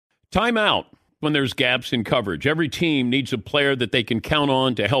Time out when there's gaps in coverage. Every team needs a player that they can count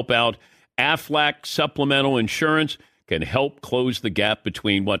on to help out. Aflac Supplemental Insurance can help close the gap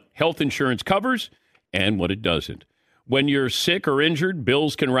between what health insurance covers and what it doesn't. When you're sick or injured,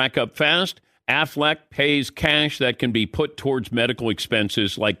 bills can rack up fast. Aflac pays cash that can be put towards medical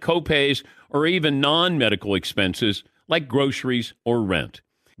expenses like copays or even non-medical expenses like groceries or rent.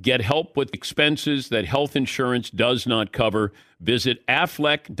 Get help with expenses that health insurance does not cover. Visit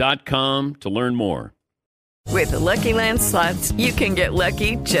Aflac.com to learn more. With the Lucky Land Slots, you can get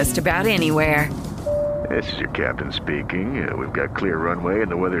lucky just about anywhere. This is your captain speaking. We've got clear runway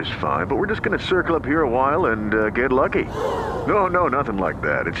and the weather's fine, but we're just going to circle up here a while and get lucky. No, nothing like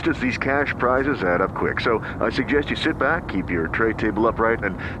that. It's just these cash prizes add up quick. So I suggest you sit back, keep your tray table upright,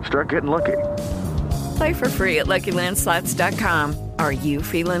 and start getting lucky. Play for free at LuckyLandSlots.com. Are you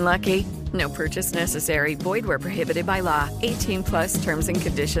feeling lucky? No purchase necessary. Void where prohibited by law. 18 plus terms and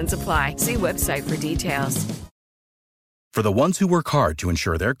conditions apply. See website for details. For the ones who work hard to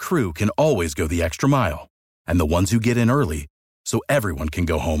ensure their crew can always go the extra mile, and the ones who get in early so everyone can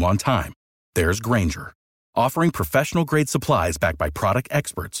go home on time, there's Grainger, offering professional-grade supplies backed by product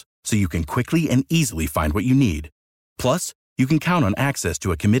experts so you can quickly and easily find what you need. Plus, you can count on access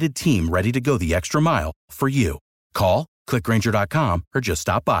to a committed team ready to go the extra mile for you. Call, click Grainger.com, or just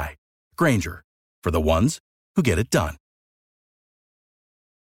stop by. Grainger, for the ones who get it done.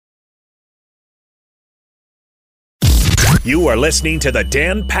 You are listening to The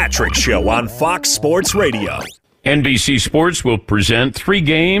Dan Patrick Show on Fox Sports Radio. NBC Sports will present 3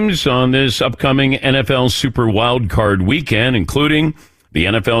 games on this upcoming NFL Super Wildcard weekend, including the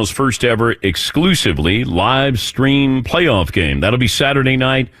NFL's first ever exclusively live stream playoff game. That'll be Saturday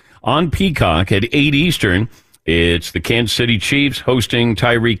night on Peacock at 8 Eastern. It's the Kansas City Chiefs hosting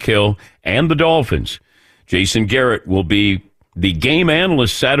Tyreek Hill and the Dolphins. Jason Garrett will be the game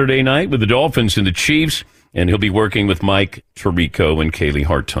analyst Saturday night with the Dolphins and the Chiefs, and he'll be working with Mike Tirico and Kaylee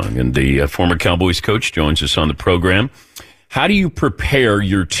Hartung. And the former Cowboys coach joins us on the program. How do you prepare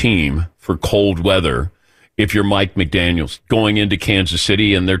your team for cold weather if you're Mike McDaniels going into Kansas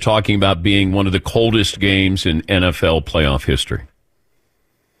City and they're talking about being one of the coldest games in NFL playoff history?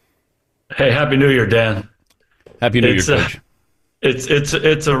 Hey, Happy New Year, Dan. Happy New Year, Coach.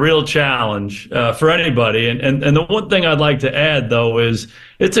 It's a real challenge for anybody. And the one thing I'd like to add, though, is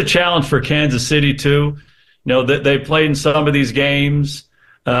it's a challenge for Kansas City, too. You know, they played in some of these games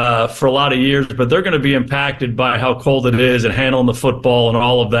for a lot of years, but they're going to be impacted by how cold it is and handling the football and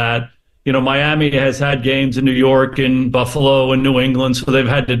all of that. You know, Miami has had games in New York and Buffalo and New England, so they've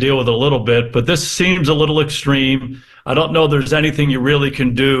had to deal with it a little bit. But this seems a little extreme. I don't know there's anything you really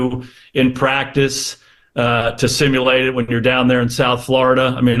can do in practice to simulate it when you're down there in South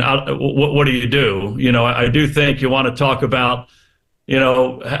Florida. I mean, what do you do? You know, I do think you want to talk about, you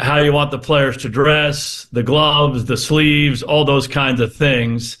know, how you want the players to dress, the gloves, the sleeves, all those kinds of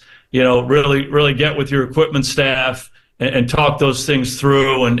things. You know, really get with your equipment staff and talk those things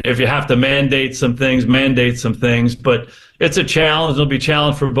through. And if you have to mandate some things. But it's a challenge. It'll be a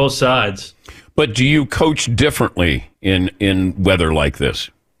challenge for both sides. But do you coach differently in weather like this?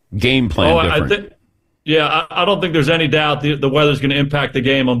 Game plan different? I don't think there's any doubt the weather's going to impact the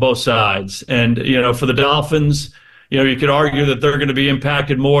game on both sides. And, you know, for the Dolphins, you know, you could argue that they're going to be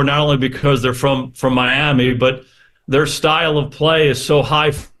impacted more, not only because they're from Miami, but their style of play is so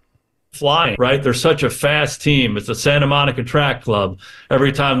high flying, right? They're such a fast team. It's the Santa Monica Track Club.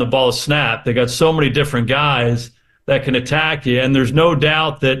 Every time the ball is snapped, they got so many different guys that can attack you. And there's no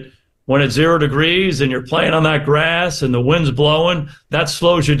doubt that when it's 0 degrees and you're playing on that grass and the wind's blowing, that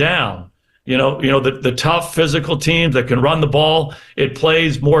slows you down. You know, the tough physical teams that can run the ball, it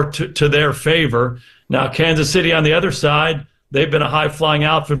plays more to their favor. Now, Kansas City on the other side, they've been a high-flying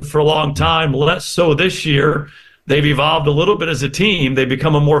outfit for a long time, less so this year. They've evolved a little bit as a team. They've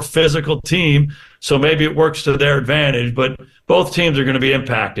become a more physical team, so maybe it works to their advantage, but both teams are going to be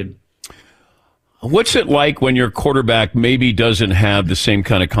impacted. What's it like when your quarterback maybe doesn't have the same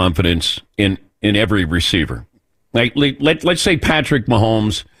kind of confidence in every receiver? Like, let's say Patrick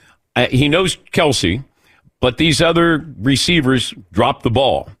Mahomes, he knows Kelsey, but these other receivers drop the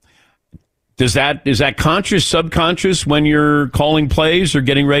ball. Is that conscious, subconscious when you're calling plays or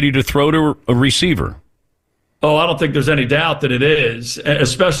getting ready to throw to a receiver? Oh, I don't think there's any doubt that it is,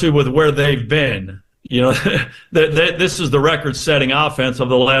 especially with where they've been. You know, this is the record-setting offense of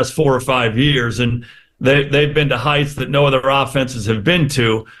the last 4 or 5 years, and they've been to heights that no other offenses have been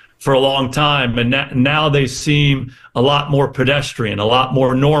to for a long time, and now they seem a lot more pedestrian, a lot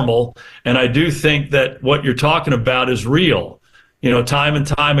more normal, and I do think that what you're talking about is real. You know, time and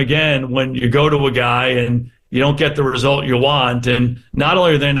time again, when you go to a guy and you don't get the result you want. And not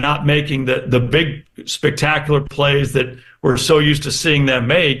only are they not making the big spectacular plays that we're so used to seeing them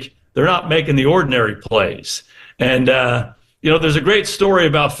make, they're not making the ordinary plays. And, there's a great story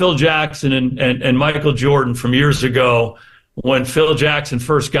about Phil Jackson and Michael Jordan from years ago when Phil Jackson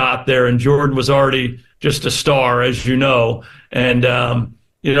first got there, and Jordan was already just a star, as you know. And,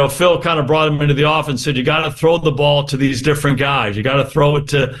 Phil kind of brought him into the office and said, you got to throw the ball to these different guys. You got to throw it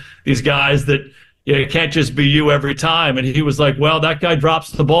to these guys that it can't just be you every time. And he was like, well, that guy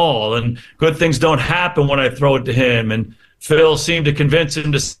drops the ball, and good things don't happen when I throw it to him. And Phil seemed to convince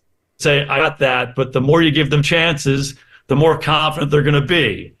him to say, I got that. But the more you give them chances, the more confident they're going to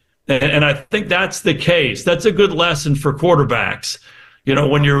be. And I think that's the case. That's a good lesson for quarterbacks.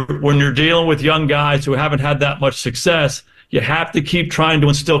 When you're dealing with young guys who haven't had that much success, you have to keep trying to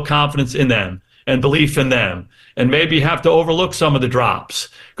instill confidence in them and belief in them. And maybe you have to overlook some of the drops,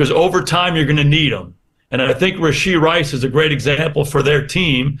 because over time you're going to need them. And I think Rashee Rice is a great example for their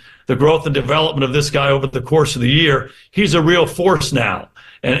team, the growth and development of this guy over the course of the year. He's a real force now.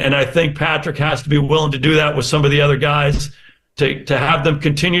 And I think Patrick has to be willing to do that with some of the other guys to have them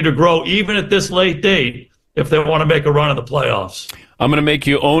continue to grow, even at this late date, if they want to make a run in the playoffs. I'm going to make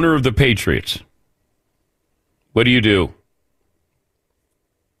you owner of the Patriots. What do you do?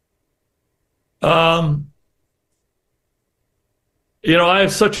 I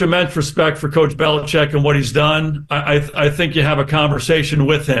have such immense respect for Coach Belichick and what he's done. I think you have a conversation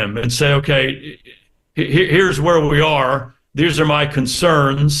with him and say, okay, here's where we are. These are my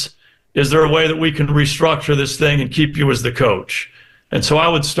concerns. Is there a way that we can restructure this thing and keep you as the coach? And so I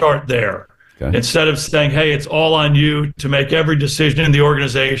would start there. Okay. Instead of saying, hey, it's all on you to make every decision in the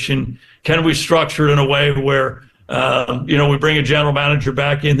organization, can we structure it in a way where, we bring a general manager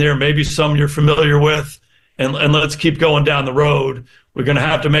back in there, maybe some you're familiar with, and let's keep going down the road. We're going to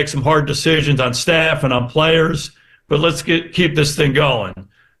have to make some hard decisions on staff and on players, but let's keep this thing going.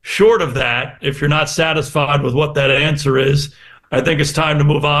 Short of that, if you're not satisfied with what that answer is, I think it's time to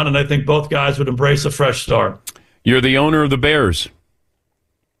move on, and I think both guys would embrace a fresh start. You're the owner of the Bears.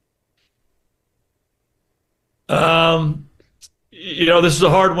 This is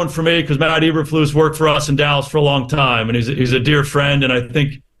a hard one for me because Matt Eberflus worked for us in Dallas for a long time, and he's a dear friend, and I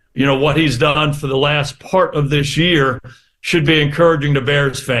think, what he's done for the last part of this year should be encouraging to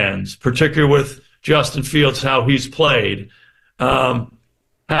Bears fans, particularly with Justin Fields, how he's played.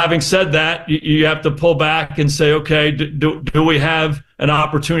 Having said that, you have to pull back and say, okay, do we have an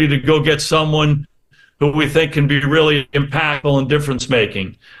opportunity to go get someone who we think can be really impactful and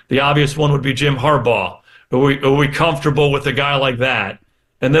difference-making? The obvious one would be Jim Harbaugh. Are we comfortable with a guy like that?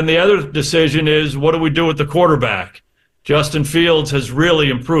 And then the other decision is, what do we do with the quarterback? Justin Fields has really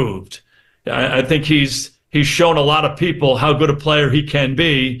improved. I think he's shown a lot of people how good a player he can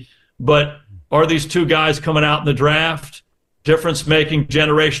be, but are these two guys coming out in the draft difference-making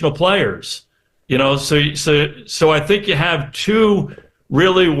generational players? So I think you have two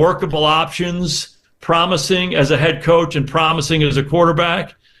really workable options, promising as a head coach and promising as a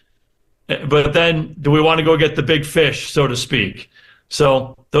quarterback. But then, do we want to go get the big fish, so to speak?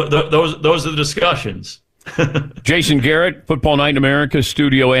 So those are the discussions. Jason Garrett, Football Night in America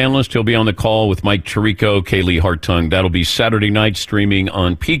studio analyst. He'll be on the call with Mike Tirico, Kaylee Hartung. That'll be Saturday night, streaming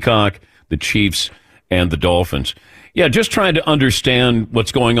on Peacock, the Chiefs and the Dolphins. Yeah, just trying to understand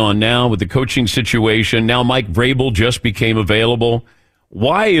what's going on now with the coaching situation. Now Mike Vrabel just became available.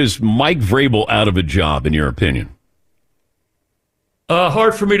 Why is Mike Vrabel out of a job, in your opinion?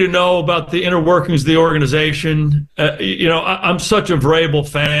 Hard for me to know about the inner workings of the organization. I'm such a Vrabel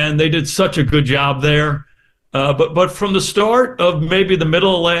fan. They did such a good job there. But from the start of maybe the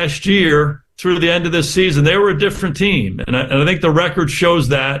middle of last year through the end of this season, they were a different team. And I think the record shows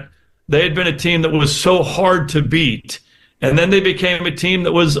that. They had been a team that was so hard to beat. And then they became a team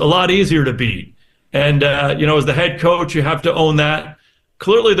that was a lot easier to beat. And, as the head coach, you have to own that.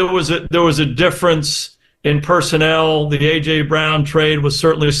 Clearly there was a difference in personnel. The A.J. Brown trade was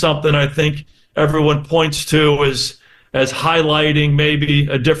certainly something I think everyone points to as highlighting maybe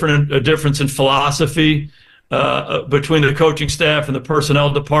a difference in philosophy between the coaching staff and the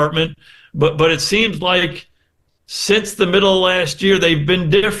personnel department. But it seems like since the middle of last year, they've been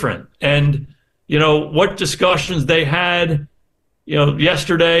different. And, what discussions they had,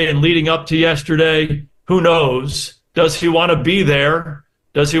 yesterday and leading up to yesterday, who knows? Does he want to be there?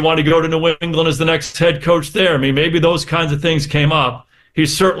 Does he want to go to New England as the next head coach there? I mean, maybe those kinds of things came up.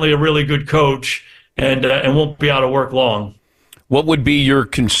 He's certainly a really good coach and won't be out of work long. What would be your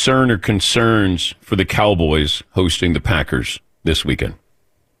concern or concerns for the Cowboys hosting the Packers this weekend?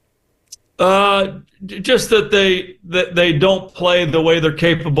 Just that they don't play the way they're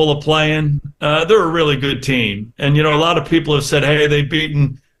capable of playing. They're a really good team. And, a lot of people have said, hey, they've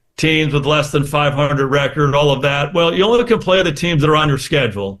beaten teams with less than 500 record, all of that. Well, you only can play the teams that are on your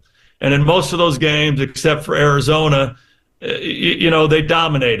schedule. And in most of those games, except for Arizona, they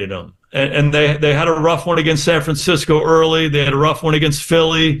dominated them. And they had a rough one against San Francisco early. They had a rough one against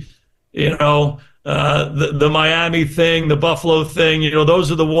Philly. The Miami thing, the Buffalo thing,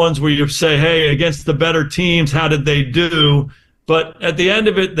 those are the ones where you say, hey, against the better teams, how did they do? But at the end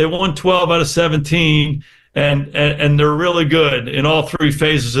of it, they won 12 out of 17, and they're really good in all three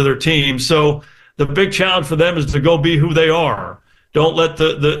phases of their team. So the big challenge for them is to go be who they are. Don't let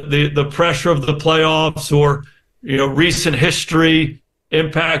the pressure of the playoffs or recent history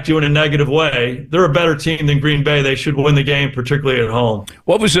impact you in a negative way. They're a better team than Green Bay. They should win the game, particularly at home.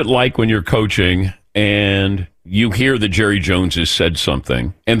 What was it like when you're coaching and you hear that Jerry Jones has said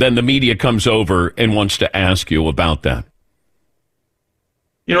something, and then the media comes over and wants to ask you about that?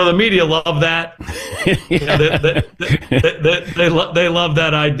 The media love that. They love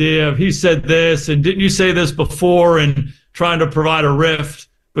that idea of he said this, and didn't you say this before, and trying to provide a rift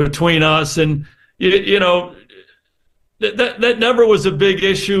between us. And, that never was a big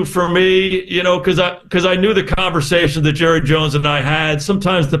issue for me, because I knew the conversations that Jerry Jones and I had.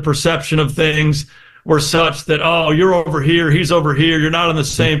 Sometimes the perception of things were such that, oh, you're over here, he's over here, you're not on the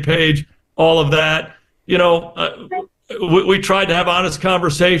same page, all of that. We tried to have honest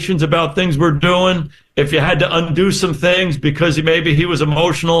conversations about things we're doing. If you had to undo some things because maybe he was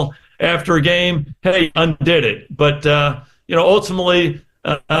emotional after a game, hey, undid it. But, ultimately,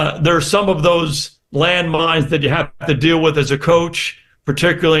 there are some of those landmines that you have to deal with as a coach,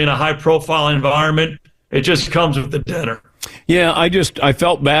 particularly in a high-profile environment. It just comes with the dinner. Yeah, I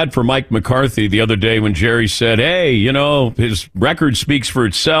felt bad for Mike McCarthy the other day when Jerry said, hey, his record speaks for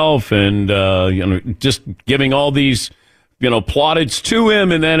itself, and, just giving all these plaudits to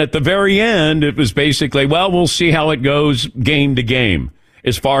him. And then at the very end, it was basically, well, we'll see how it goes game to game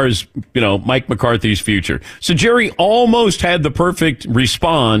as far as, Mike McCarthy's future. So Jerry almost had the perfect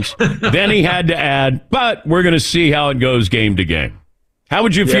response. Then he had to add, but we're going to see how it goes game to game. How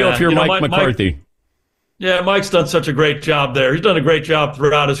would you feel if you're Mike McCarthy? Mike's done such a great job there. He's done a great job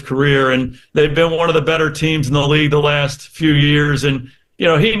throughout his career, and they've been one of the better teams in the league the last few years. And,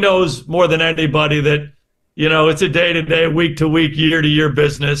 he knows more than anybody that, it's a day-to-day, week-to-week, year-to-year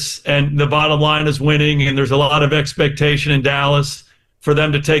business, and the bottom line is winning, and there's a lot of expectation in Dallas for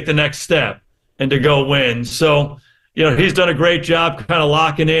them to take the next step and to go win. So, he's done a great job kind of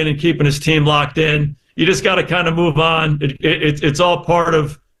locking in and keeping his team locked in. You just got to kind of move on. It's all part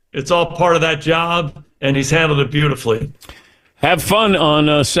of that job, and he's handled it beautifully. Have fun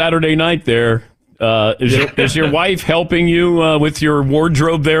on Saturday night there. Is your wife helping you with your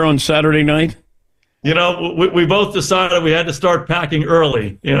wardrobe there on Saturday night? We both decided we had to start packing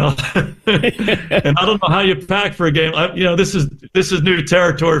early, and I don't know how you pack for a game. This is new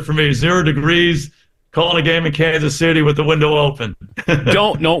territory for me. 0 degrees, calling a game in Kansas City with the window open.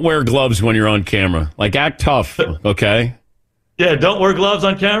 Don't wear gloves when you're on camera. Like, act tough, okay? Yeah, don't wear gloves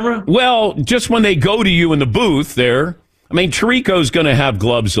on camera? Well, just when they go to you in the booth there. I mean, Tirico's going to have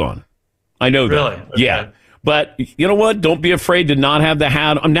gloves on. I know that. Really? Okay. Yeah. But you know what? Don't be afraid to not have the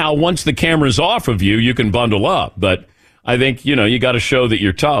hat. Now, once the camera's off of you, you can bundle up. But I think, you got to show that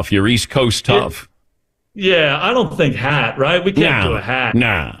you're tough. You're East Coast tough. Yeah, I don't think hat, right? We can't do a hat.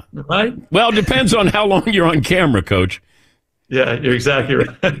 Nah. Right? Well, it depends on how long you're on camera, Coach. Yeah, you're exactly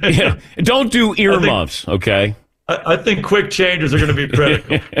right. Yeah. Don't do earmuffs, okay? I think quick changes are going to be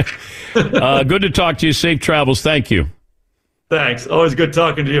critical. Good to talk to you. Safe travels. Thank you. Thanks. Always good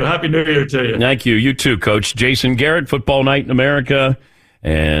talking to you. Happy New Year to you. Thank you. You too, Coach. Jason Garrett, Football Night in America.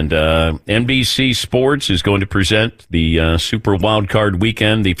 And NBC Sports is going to present the Super Wildcard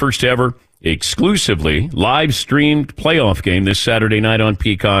Weekend, the first ever exclusively live-streamed playoff game this Saturday night on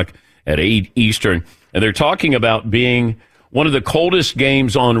Peacock at 8 Eastern. And they're talking about being one of the coldest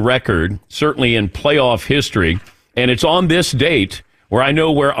games on record, certainly in playoff history. And it's on this date where I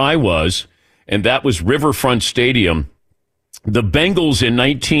know where I was, and that was Riverfront Stadium. The Bengals in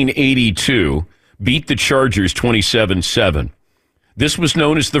 1982 beat the Chargers 27-7. This was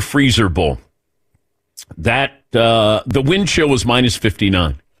known as the Freezer Bowl. That the wind chill was minus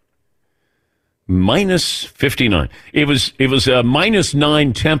 59. Minus 59. It was a minus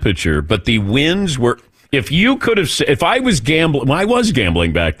 9 temperature, but the winds were. If I was gambling, well, I was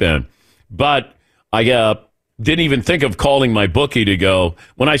gambling back then, but I didn't even think of calling my bookie to go.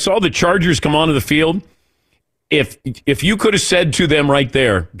 When I saw the Chargers come onto the field, if you could have said to them right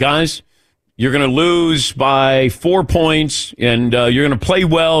there, guys, you're going to lose by 4 points, and you're going to play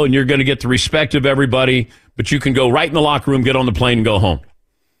well, and you're going to get the respect of everybody, but you can go right in the locker room, get on the plane, and go home.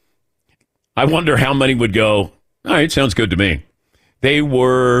 I wonder how many would go, all right, sounds good to me. They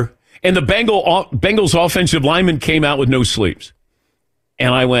were, and the Bengals offensive lineman came out with no sleeves.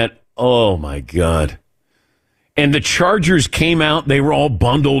 And I went, oh, my God. And the Chargers came out, they were all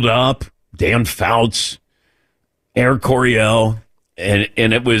bundled up, Dan Fouts, Eric Coryell. And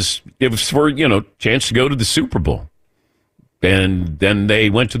it was for, chance to go to the Super Bowl. And then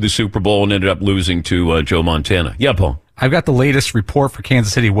they went to the Super Bowl and ended up losing to Joe Montana. Yeah, Paul. I've got the latest report for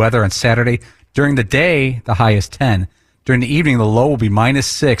Kansas City weather on Saturday. During the day, the high is 10. During the evening, the low will be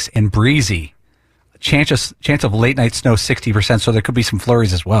 -6 and breezy. Chance of late night snow, 60%, so there could be some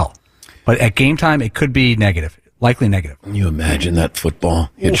flurries as well. But at game time, it could be negative, likely negative. Can you imagine that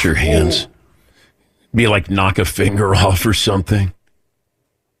football hit your hands? Be like knock a finger off or something.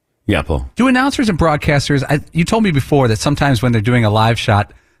 Yeah, Paul. Do announcers and broadcasters, you told me before that sometimes when they're doing a live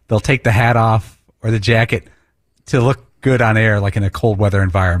shot, they'll take the hat off or the jacket to look good on air, like in a cold weather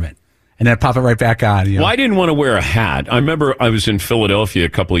environment, and then pop it right back on. Well, I didn't want to wear a hat. I remember I was in Philadelphia a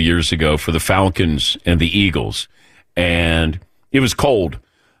couple of years ago for the Falcons and the Eagles, and it was cold.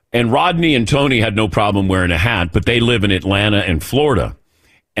 And Rodney and Tony had no problem wearing a hat, but they live in Atlanta and Florida.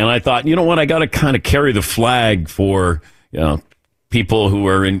 And I thought, you know what, I got to kind of carry the flag for, people who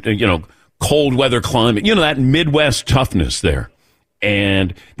are in, cold weather climate, that Midwest toughness there.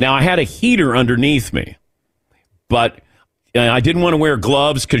 And now I had a heater underneath me, but I didn't want to wear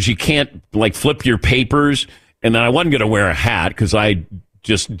gloves because you can't flip your papers. And then I wasn't going to wear a hat because I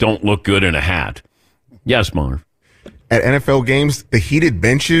just don't look good in a hat. Yes, Marv. At NFL games, the heated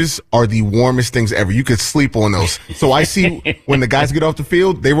benches are the warmest things ever. You could sleep on those. So I see when the guys get off the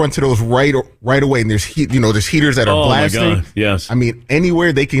field, they run to those right away. And there's heat, there's heaters that are blasting. My God. Yes. I mean,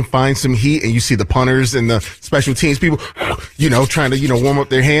 anywhere they can find some heat, and you see the punters and the special teams people, trying to, warm up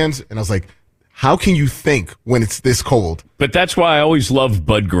their hands. And I was like, how can you think when it's this cold? But that's why I always loved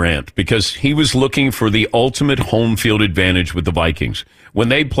Bud Grant, because he was looking for the ultimate home field advantage with the Vikings. When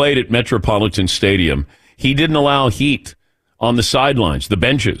they played at Metropolitan Stadium, he didn't allow heat on the sidelines, the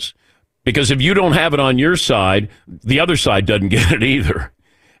benches, because if you don't have it on your side, the other side doesn't get it either.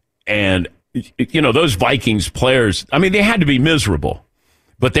 And, those Vikings players, I mean, they had to be miserable,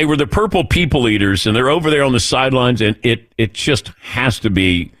 but they were the purple people eaters, and they're over there on the sidelines, and it just has to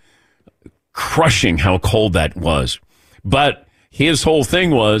be crushing how cold that was. But his whole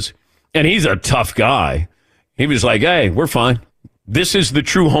thing was, and he's a tough guy, he was like, hey, we're fine. This is the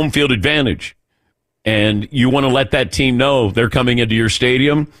true home field advantage. And you want to let that team know they're coming into your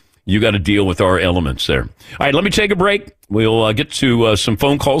stadium, you got to deal with our elements there. All right, let me take a break. We'll get to some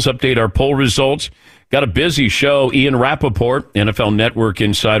phone calls, update our poll results. Got a busy show. Ian Rappaport, NFL Network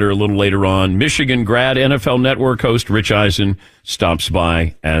insider, a little later on. Michigan grad, NFL Network host Rich Eisen stops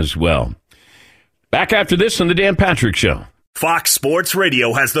by as well. Back after this on the Dan Patrick Show. Fox Sports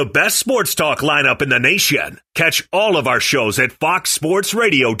Radio has the best sports talk lineup in the nation. Catch all of our shows at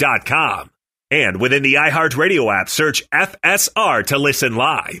foxsportsradio.com. And within the iHeartRadio app, search FSR to listen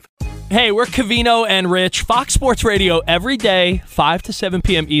live. Hey, we're Covino and Rich, Fox Sports Radio every day, 5 to 7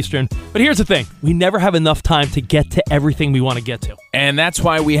 p.m. Eastern. But here's the thing. We never have enough time to get to everything we want to get to. And that's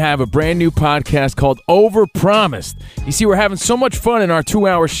why we have a brand new podcast called Overpromised. You see, we're having so much fun in our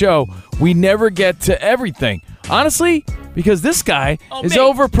 2-hour show, we never get to everything. Honestly, because this guy is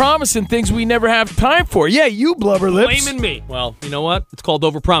overpromising things we never have time for. Yeah, you blubber lips. Blaming me. Well, you know what? It's called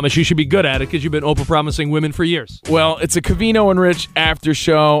overpromise. You should be good at it because you've been overpromising women for years. Well, it's a Covino and Rich after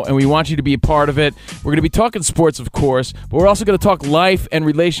show, and we want you to be a part of it. We're going to be talking sports, of course, but we're also going to talk life and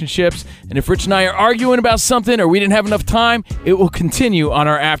relationships. And if Rich and I are arguing about something or we didn't have enough time, it will continue on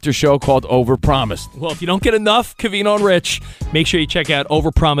our after show called Overpromised. Well, if you don't get enough Covino and Rich, make sure you check out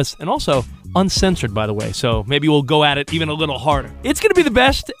Overpromised, and also uncensored, by the way, so maybe we'll go at it even a little harder. It's going to be the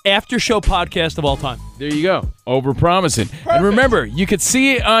best after-show podcast of all time. There you go. Overpromising. And remember, you could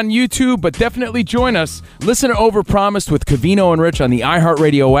see it on YouTube, but definitely join us. Listen to Overpromised with Covino and Rich on the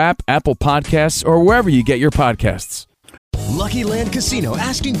iHeartRadio app, Apple Podcasts, or wherever you get your podcasts. Lucky Land Casino,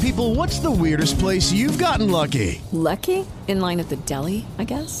 asking people, what's the weirdest place you've gotten lucky? Lucky? In line at the deli, I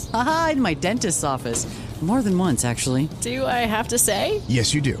guess? Aha, in my dentist's office. More than once, actually. Do I have to say?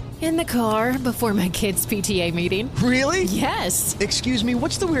 Yes, you do. In the car before my kids' PTA meeting. Really? Yes. Excuse me,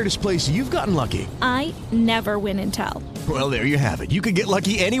 what's the weirdest place you've gotten lucky? I never win and tell. Well, there you have it. You can get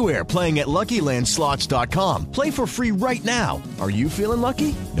lucky anywhere, playing at LuckyLandSlots.com. Play for free right now. Are you feeling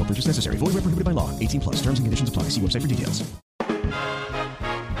lucky? No purchase necessary. Void where prohibited by law. 18+. Terms and conditions apply. See website for details.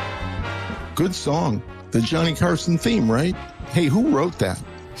 Good song. The Johnny Carson theme, right? Hey, who wrote that?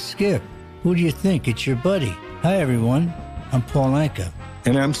 Skip. Who do you think? It's your buddy. Hi, everyone. I'm Paul Anka.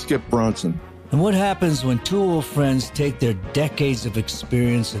 And I'm Skip Bronson. And what happens when two old friends take their decades of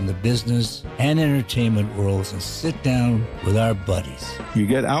experience in the business and entertainment worlds and sit down with our buddies? You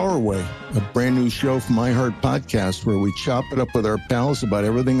get Our Way, a brand new show from iHeart Podcast where we chop it up with our pals about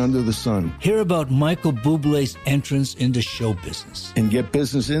everything under the sun. Hear about Michael Bublé's entrance into show business. And get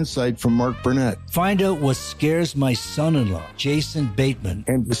business insight from Mark Burnett. Find out what scares my son-in-law, Jason Bateman.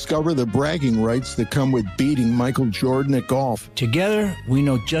 And discover the bragging rights that come with beating Michael Jordan at golf. Together, we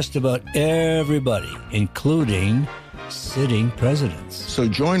know just about everybody, including sitting presidents. So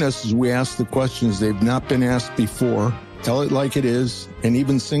join us as we ask the questions they've not been asked before, tell it like it is, and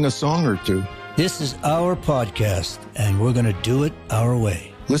even sing a song or two. This is our podcast, and we're going to do it our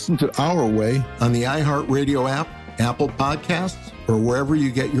way. Listen to Our Way on the iHeartRadio app, Apple Podcasts, or wherever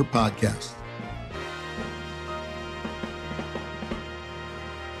you get your podcasts.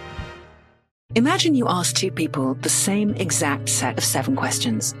 Imagine you ask two people the same exact set of 7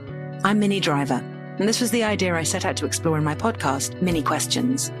 questions. I'm Minnie Driver, and this was the idea I set out to explore in my podcast, Mini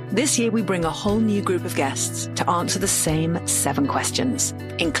Questions. This year, we bring a whole new group of guests to answer the same 7 questions,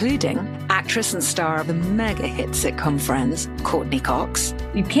 including actress and star of the mega-hit sitcom Friends, Courtney Cox.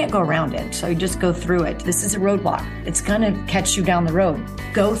 You can't go around it, so you just go through it. This is a roadblock. It's going to catch you down the road.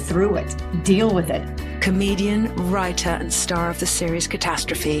 Go through it. Deal with it. Comedian, writer, and star of the series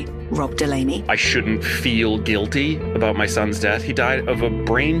Catastrophe, Rob Delaney. I shouldn't feel guilty about my son's death. He died of a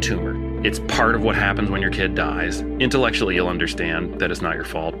brain tumor. It's part of what happens when your kid dies. Intellectually, you'll understand that it's not your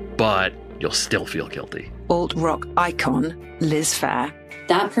fault, but you'll still feel guilty. Alt-rock icon, Liz Phair.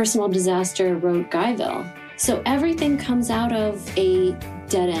 That personal disaster wrote Guyville. So everything comes out of a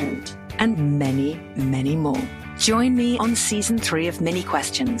dead end. And many, many more. Join me on Season 3 of Mini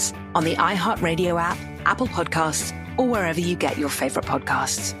Questions on the iHeartRadio app, Apple Podcasts, or wherever you get your favorite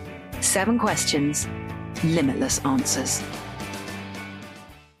podcasts. 7 questions, limitless answers.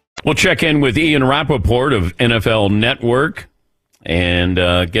 We'll check in with Ian Rappaport of NFL Network and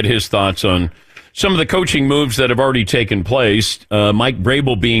get his thoughts on some of the coaching moves that have already taken place. Mike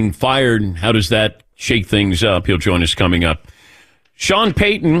Vrabel being fired, how does that shake things up? He'll join us coming up. Sean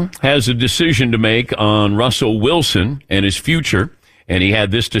Payton has a decision to make on Russell Wilson and his future, and he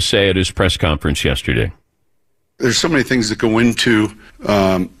had this to say at his press conference yesterday. There's so many things that go into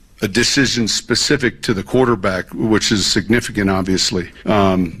a decision specific to the quarterback, which is significant, obviously.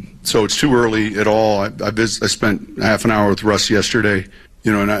 So it's too early at all. I spent half an hour with Russ yesterday,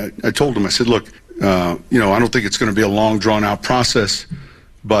 and I told him, I said, look, I don't think it's going to be a long, drawn-out process,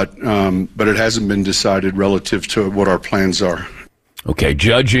 but it hasn't been decided relative to what our plans are. Okay,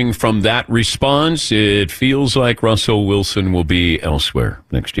 judging from that response, it feels like Russell Wilson will be elsewhere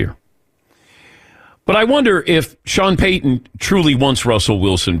next year. But I wonder if Sean Payton truly wants Russell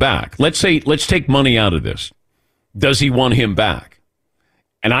Wilson back. Let's take money out of this. Does he want him back?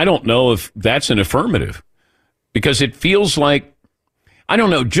 And I don't know if that's an affirmative, because it feels like, I don't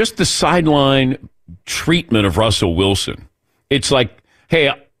know, just the sideline treatment of Russell Wilson. It's like,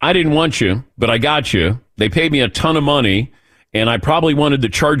 hey, I didn't want you, but I got you. They paid me a ton of money, and I probably wanted the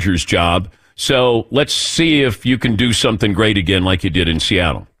Chargers job, so let's see if you can do something great again like you did in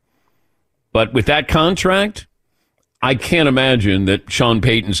Seattle. But with that contract, I can't imagine that Sean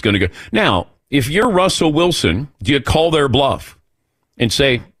Payton's going to go. Now, if you're Russell Wilson, do you call their bluff and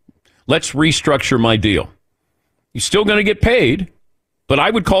say, let's restructure my deal? You're still going to get paid, but I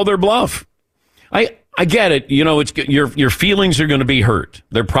would call their bluff. I get it. It's your feelings are going to be hurt.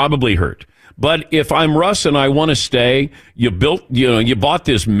 They're probably hurt. But if I'm Russ and I want to stay, you bought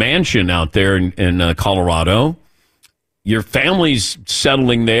this mansion out there in Colorado. Your family's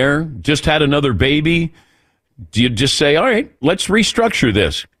settling there, just had another baby. Do you just say, all right, let's restructure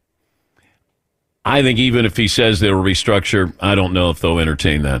this? I think even if he says they'll restructure, I don't know if they'll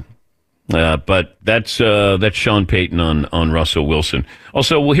entertain that. But that's Sean Payton on Russell Wilson.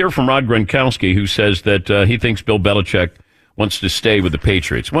 Also, we'll hear from Rod Gronkowski, who says that he thinks Bill Belichick wants to stay with the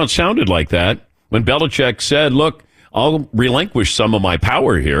Patriots. Well, it sounded like that when Belichick said, look, I'll relinquish some of my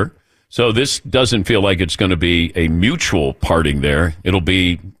power here. So this doesn't feel like it's going to be a mutual parting there.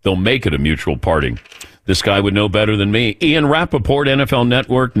 They'll make it a mutual parting. This guy would know better than me. Ian Rappaport, NFL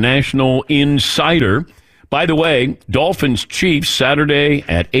Network National Insider. By the way, Dolphins-Chiefs Saturday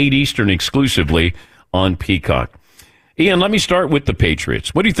at 8 Eastern exclusively on Peacock. Ian, let me start with the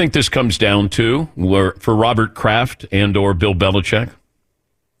Patriots. What do you think this comes down to for Robert Kraft and or Bill Belichick?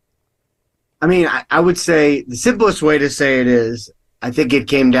 I mean, I would say the simplest way to say it is, I think it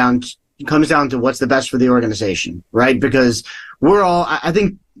comes down to what's the best for the organization, right? Because I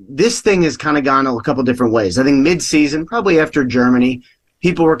think this thing has kind of gone a couple different ways. I think mid-season, probably after Germany,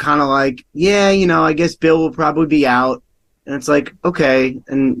 people were kind of like, yeah, I guess Bill will probably be out. And it's like, okay,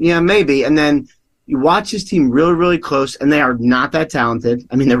 and yeah, maybe. And then you watch this team really, really close, and they are not that talented.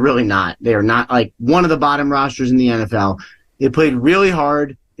 I mean, they're really not. They are not like one of the bottom rosters in the NFL. They played really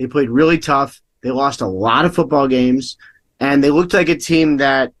hard. They played really tough. They lost a lot of football games, and they looked like a team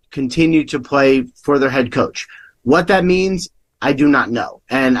that continued to play for their head coach. What that means, I do not know.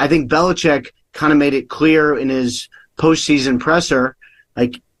 And I think Belichick kind of made it clear in his postseason presser,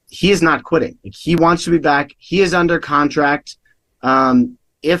 like, he is not quitting. Like, he wants to be back. He is under contract.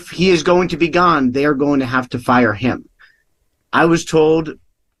 If he is going to be gone, they are going to have to fire him. I was told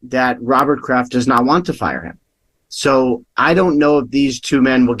that Robert Kraft does not want to fire him. So I don't know if these two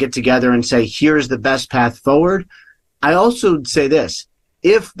men will get together and say, here's the best path forward. I also would say this.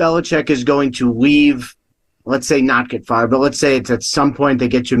 If Belichick is going to leave, let's say not get fired, but let's say it's at some point they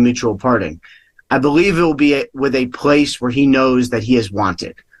get to a mutual parting, I believe it will be with a place where he knows that he is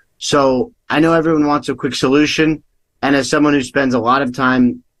wanted. So I know everyone wants a quick solution. And as someone who spends a lot of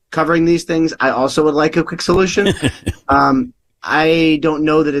time covering these things, I also would like a quick solution. I don't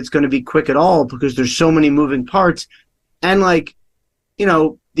know that it's going to be quick at all because there's so many moving parts. And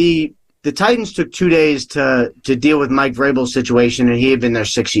the Titans took 2 days to deal with Mike Vrabel's situation, and he had been there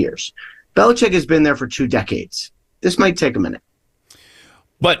 6 years. Belichick has been there for 2 decades. This might take a minute.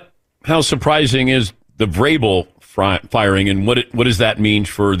 But how surprising is the Vrabel firing, and what does that mean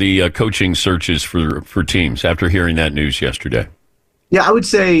for the coaching searches for teams after hearing that news yesterday? Yeah, I would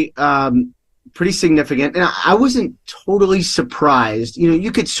say pretty significant. And I wasn't totally surprised.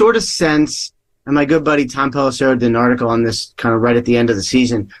 You could sort of sense, and my good buddy Tom Pelissero did an article on this kind of right at the end of the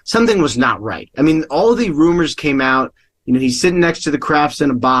season, something was not right. I mean, all the rumors came out. He's sitting next to the Crafts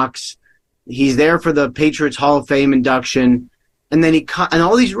in a box. He's there for the Patriots Hall of Fame induction. And then and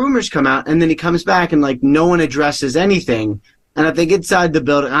all these rumors come out, and then he comes back and no one addresses anything. And I think inside the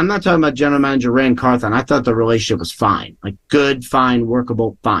building, I'm not talking about general manager Rand Carthon. I thought the relationship was fine, good, fine,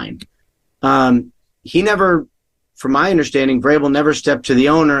 workable, fine. He never, from my understanding, Vrabel never stepped to the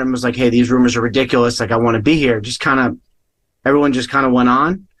owner and was like, hey, these rumors are ridiculous. I want to be here. Everyone just kind of went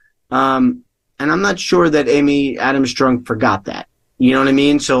on. And I'm not sure that Amy Adams Strunk forgot that. You know what I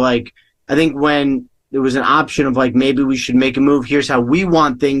mean? So I think when there was an option of maybe we should make a move. Here's how we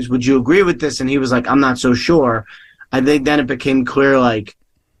want things. Would you agree with this? And he was like, I'm not so sure. I think then it became clear,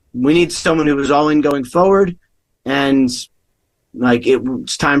 we need someone who was all in going forward. And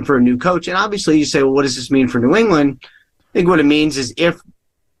it's time for a new coach. And obviously you say, well, what does this mean for New England? I think what it means is if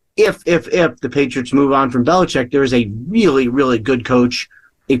the Patriots move on from Belichick, there is a really, really good coach,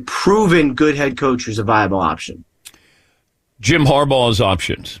 a proven good head coach who's a viable option. Jim Harbaugh's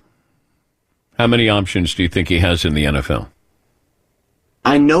options. How many options do you think he has in the NFL?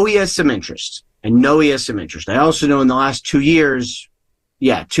 I know he has some interest. I also know in the last 2 years,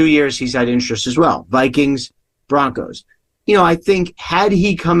 2 years he's had interest as well. Vikings, Broncos. I think had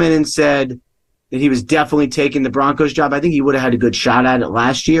he come in and said that he was definitely taking the Broncos job, I think he would have had a good shot at it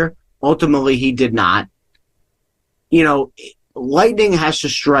last year. Ultimately, he did not. Lightning has to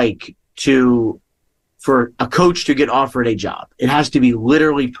strike for a coach to get offered a job. It has to be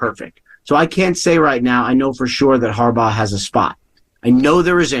literally perfect. So I can't say right now, I know for sure that Harbaugh has a spot. I know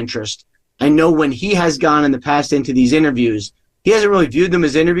there is interest. I know when he has gone in the past into these interviews, he hasn't really viewed them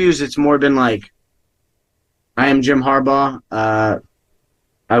as interviews. It's more been I am Jim Harbaugh.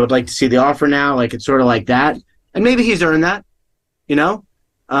 I would like to see the offer now. It's sort of like that. And maybe he's earned that,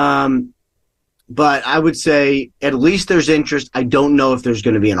 but I would say at least there's interest. I don't know if there's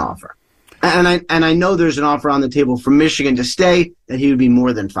going to be an offer. And I know there's an offer on the table for Michigan to stay that he would be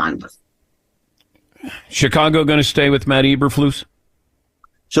more than fine with. Chicago going to stay with Matt Eberflus?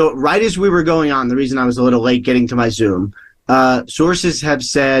 So right as we were going on, the reason I was a little late getting to my Zoom, sources have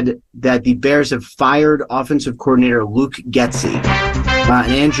said that the Bears have fired offensive coordinator Luke Getsy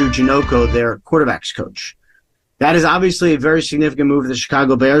and Andrew Janocko, their quarterback's coach. That is obviously a very significant move for the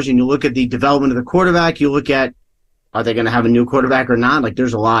Chicago Bears. And you look at the development of the quarterback, you look at, are they going to have a new quarterback or not?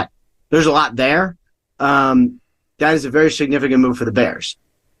 There's a lot there. That is a very significant move for the Bears.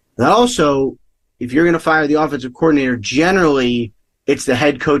 That also, if you're going to fire the offensive coordinator, generally it's the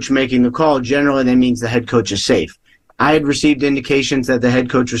head coach making the call. Generally, that means the head coach is safe. I had received indications that the head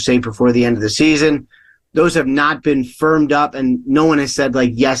coach was safe before the end of the season. Those have not been firmed up, and no one has said,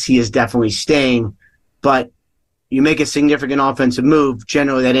 yes, he is definitely staying. But you make a significant offensive move,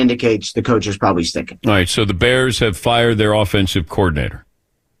 generally that indicates the coach is probably sticking. All right, so the Bears have fired their offensive coordinator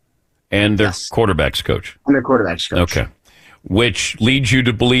and their quarterback's coach. And their quarterback's coach. Okay. Which leads you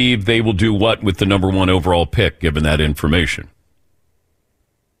to believe they will do what with the number 1 overall pick, given that information?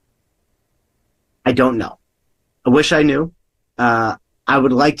 I don't know. I wish I knew. I I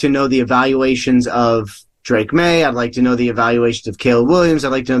would like to know the evaluations of Drake May. I'd like to know the evaluations of Caleb Williams. I'd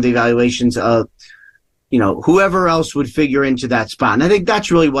like to know the evaluations of, whoever else would figure into that spot. And I think that's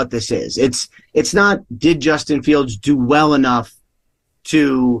really what this is. It's not, did Justin Fields do well enough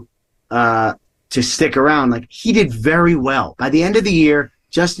to stick around? Like, he did very well. By the end of the year,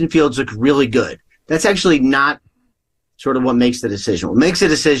 Justin Fields looked really good. That's actually not sort of what makes the decision. What makes the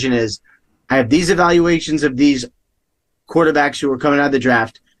decision is, I have these evaluations of these quarterbacks who are coming out of the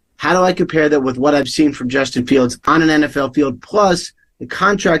draft. How do I compare that with what I've seen from Justin Fields on an NFL field, plus the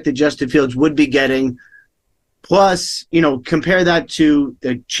contract that Justin Fields would be getting, plus, compare that to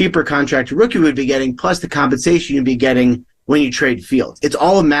the cheaper contract a rookie would be getting, plus the compensation you'd be getting when you trade Fields. It's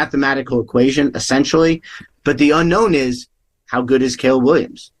all a mathematical equation, essentially. But the unknown is, how good is Caleb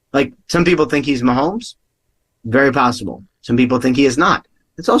Williams? Like, some people think he's Mahomes. Very possible. Some people think he is not.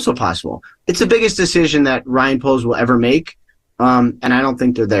 It's also possible. It's the biggest decision that Ryan Poles will ever make, and I don't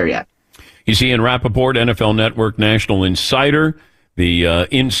think they're there yet. He's Ian Rappaport, NFL Network National Insider. The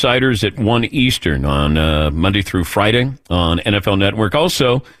Insiders at 1 Eastern on Monday through Friday on NFL Network.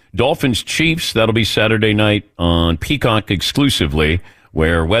 Also, Dolphins-Chiefs, that'll be Saturday night on Peacock exclusively,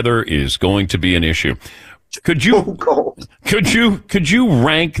 where weather is going to be an issue. Could you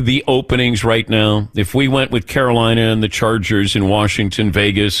rank the openings right now? If we went with Carolina and the Chargers in Washington,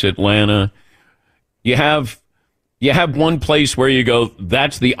 Vegas, Atlanta, you have one place where you go,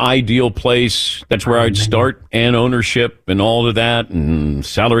 that's the ideal place. That's where I'd start, and ownership and all of that and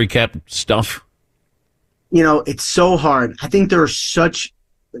salary cap stuff. It's so hard. I think they're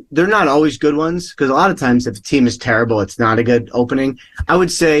not always good ones, because a lot of times if a team is terrible, it's not a good opening. I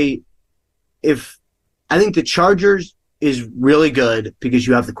would say I think the Chargers is really good because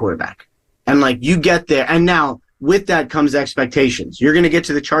you have the quarterback. And you get there. And now with that comes expectations. You're going to get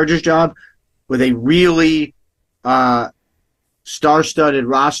to the Chargers job with a really star-studded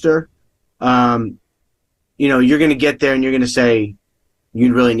roster. You're going to get there and you're going to say,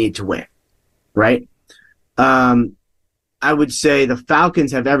 you really need to win. Right? I would say the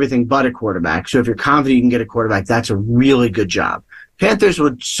Falcons have everything but a quarterback. So if you're confident you can get a quarterback, that's a really good job. Panthers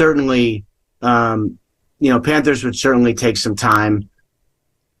would certainly take some time.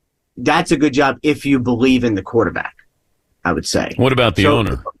 That's a good job if you believe in the quarterback, I would say. What about the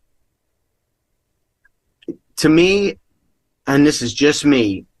owner? To me, and this is just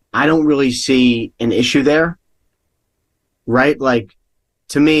me, I don't really see an issue there, right?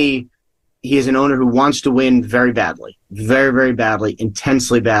 To me, he is an owner who wants to win very badly, very, very badly,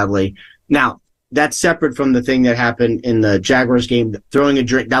 intensely badly. Now, that's separate from the thing that happened in the Jaguars game, throwing a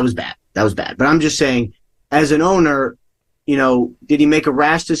drink. That was bad. But I'm just saying, as an owner, did he make a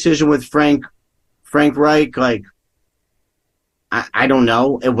rash decision with Frank Reich? I don't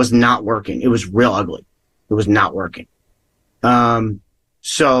know. It was not working. It was real ugly. It was not working.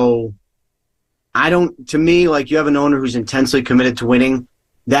 So to me, you have an owner who's intensely committed to winning.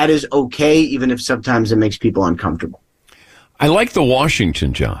 That is okay, even if sometimes it makes people uncomfortable. I like the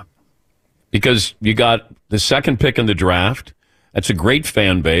Washington job because you got the second pick in the draft. That's a great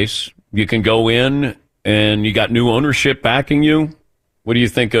fan base. You can go in and you got new ownership backing you. What do you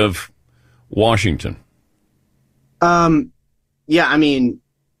think of Washington? Yeah,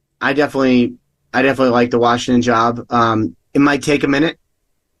 I definitely like the Washington job. It might take a minute.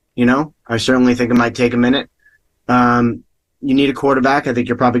 I certainly think it might take a minute. You need a quarterback. I think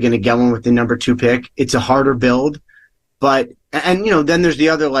you're probably going to get one with the number 2 pick. It's a harder build, but then there's the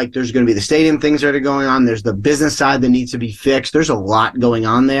other, there's going to be the stadium things that are going on. There's the business side that needs to be fixed. There's a lot going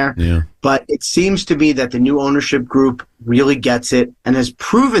on there. Yeah. But it seems to be that the new ownership group really gets it and has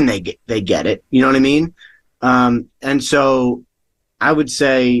proven they get it. You know what I mean? And so I would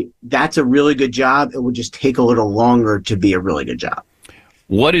say that's a really good job. It would just take a little longer to be a really good job.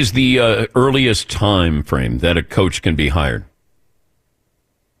 What is the earliest time frame that a coach can be hired?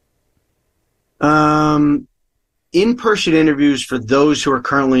 In-person interviews for those who are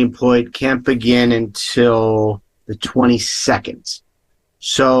currently employed can't begin until the 22nd.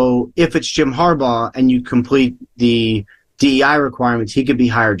 So if it's Jim Harbaugh and you complete the DEI requirements, he could be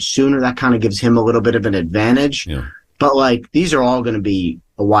hired sooner. That kind of gives him a little bit of an advantage. Yeah. But these are all going to be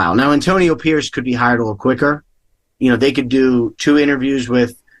a while. Now, Antonio Pierce could be hired a little quicker. They could do 2 interviews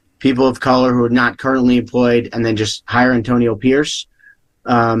with people of color who are not currently employed and then just hire Antonio Pierce.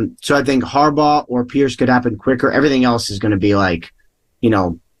 So I think Harbaugh or Pierce could happen quicker. Everything else is going to be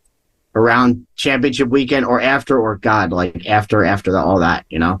around championship weekend or after, or after all that,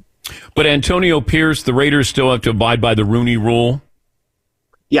 But Antonio Pierce, the Raiders still have to abide by the Rooney Rule?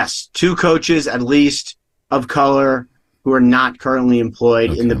 Yes. 2 coaches at least of color who are not currently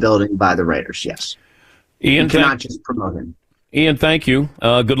employed in the building by the Raiders. Yes. Ian, you cannot just promote him. Ian, thank you.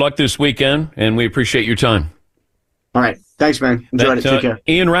 Good luck this weekend, and we appreciate your time. All right. Thanks, man. Enjoyed it. Take care.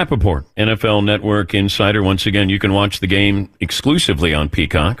 Ian Rappaport, NFL Network insider. Once again, you can watch the game exclusively on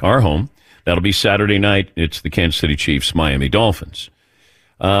Peacock, our home. That'll be Saturday night. It's the Kansas City Chiefs, Miami Dolphins.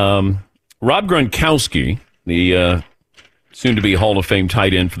 Rob Gronkowski, the soon-to-be Hall of Fame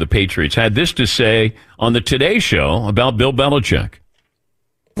tight end for the Patriots, had this to say on the Today Show about Bill Belichick.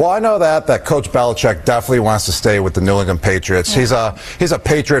 Well, I know that Coach Belichick definitely wants to stay with the New England Patriots. He's a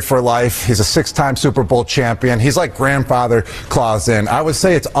Patriot for life. He's a 6-time Super Bowl champion. He's like grandfather clause in. I would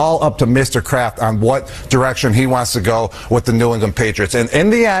say it's all up to Mr. Kraft on what direction he wants to go with the New England Patriots. And in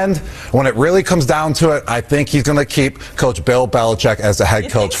the end, when it really comes down to it, I think he's going to keep Coach Bill Belichick as the head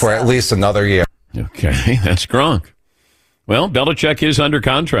coach for at least another year. Okay, that's Gronk. Well, Belichick is under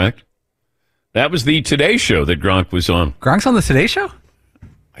contract. That was the Today Show that Gronk was on. Gronk's on the Today Show?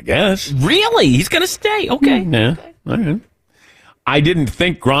 I guess. Really? He's going to stay? Okay. Yeah. All right. I didn't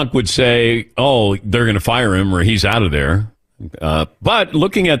think Gronk would say, oh, they're going to fire him or he's out of there. But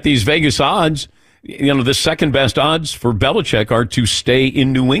looking at these Vegas odds, the second best odds for Belichick are to stay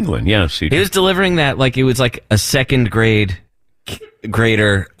in New England. Yes. He was delivering that like it was like a second grader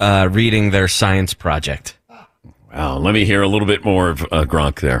reading their science project. Wow. Let me hear a little bit more of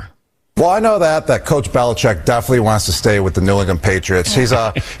Gronk there. Well, I know that Coach Belichick definitely wants to stay with the New England Patriots. He's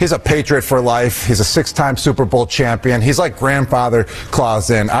a Patriot for life. He's a 6-time Super Bowl champion. He's like grandfather clause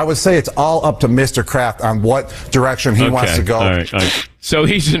in. I would say it's all up to Mr. Kraft on what direction he wants to go. All right. So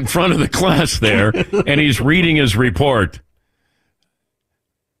he's in front of the class there, and he's reading his report.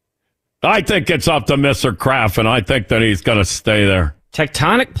 I think it's up to Mr. Kraft, and I think that he's going to stay there.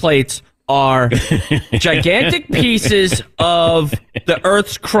 Tectonic plates are gigantic pieces of the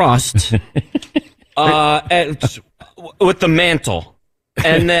Earth's crust with the mantle.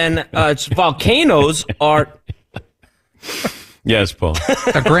 And then volcanoes are... Yes, Paul.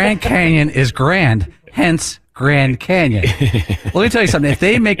 The Grand Canyon is grand, hence Grand Canyon. Let me tell you something. If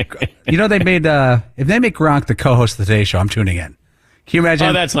they make Gronk the co-host of the Today Show, I'm tuning in. Can you imagine?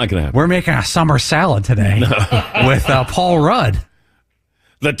 Oh, that's not going to happen. We're making a summer salad today with Paul Rudd.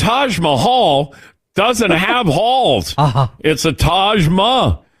 The Taj Mahal doesn't have halls. It's a Taj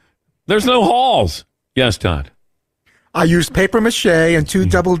Mahal. There's no halls. Yes, Todd. I used paper mache and 2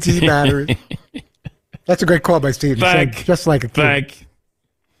 double D batteries. That's a great call by Steve. Just like a kid. Thank.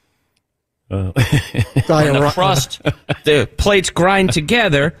 When the crust, the plates grind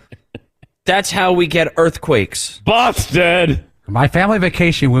together. That's how we get earthquakes. Busted. My family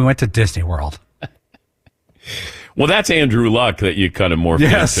vacation, we went to Disney World. Well, that's Andrew Luck that you kind of morphed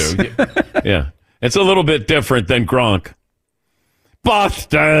into. Yeah. It's a little bit different than Gronk.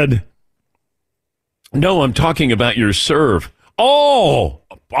 Busted. No, I'm talking about your serve. Oh,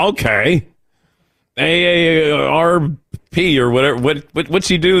 okay. AARP or whatever. What's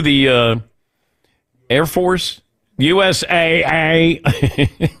he do? The Air Force? USAA.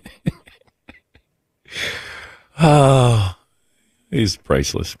 Oh, he's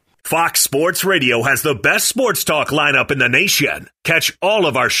priceless. Fox Sports Radio has the best sports talk lineup in the nation. Catch all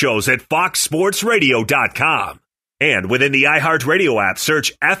of our shows at foxsportsradio.com. And within the iHeartRadio app,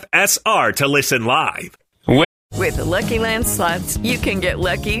 search FSR to listen live. With the Lucky Land Slots, you can get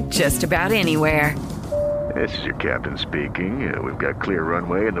lucky just about anywhere. This is your captain speaking. We've got clear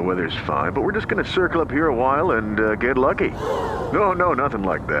runway and the weather's fine, but we're just going to circle up here a while and get lucky. No, nothing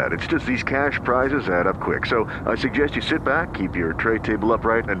like that. It's just these cash prizes add up quick. So I suggest you sit back, keep your tray table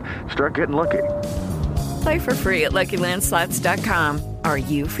upright, and start getting lucky. Play for free at LuckyLandSlots.com. Are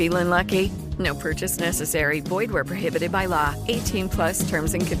you feeling lucky? No purchase necessary. Void where prohibited by law. 18+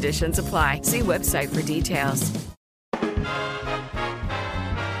 terms and conditions apply. See website for details.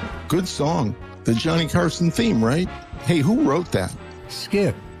 Good song. The Johnny Carson theme, right? Hey, who wrote that?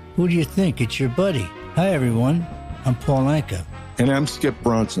 Skip, who do you think? It's your buddy. Hi, everyone. I'm Paul Anka. And I'm Skip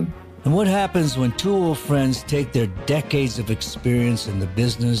Bronson. And what happens when 2 old friends take their decades of experience in the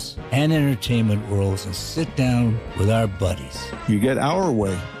business and entertainment worlds and sit down with our buddies? You get Our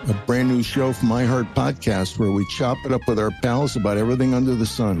Way, a brand new show from iHeart Podcast where we chop it up with our pals about everything under the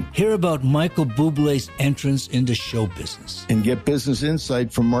sun. Hear about Michael Bublé's entrance into show business. And get business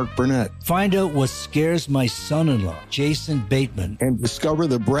insight from Mark Burnett. Find out what scares my son-in-law, Jason Bateman. And discover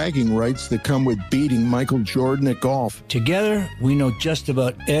the bragging rights that come with beating Michael Jordan at golf. Together, we know just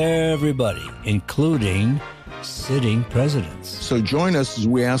about everybody, including sitting presidents. So join us as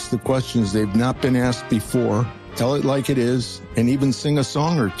we ask the questions they've not been asked before, tell it like it is, and even sing a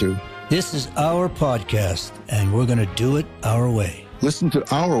song or two. This is our podcast, and we're going to do it our way. Listen to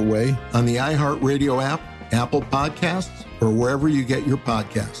Our Way on the iHeartRadio app, Apple Podcasts, or wherever you get your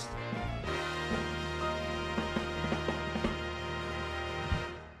podcasts.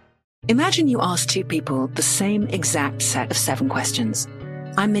 Imagine you ask two people the same exact set of 7 questions.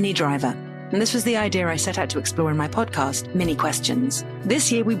 I'm Minnie Driver, and this was the idea I set out to explore in my podcast, Mini Questions.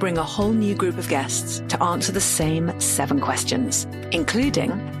 This year, we bring a whole new group of guests to answer the same 7 questions,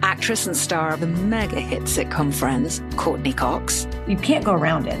 including actress and star of the mega hit sitcom Friends, Courtney Cox. You can't go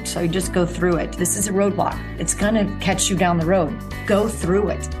around it, so you just go through it. This is a roadblock. It's going to catch you down the road. Go through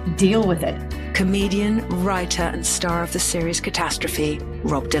it. Deal with it. Comedian, writer, and star of the series Catastrophe,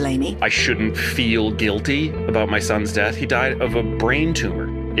 Rob Delaney. I shouldn't feel guilty about my son's death. He died of a brain tumor.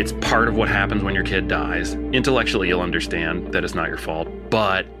 It's part of what happens when your kid dies. Intellectually, you'll understand that it's not your fault,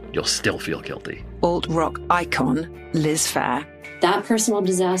 but you'll still feel guilty. Alt-rock icon, Liz Phair. That personal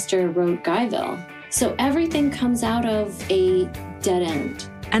disaster wrote Guyville. So everything comes out of a dead end.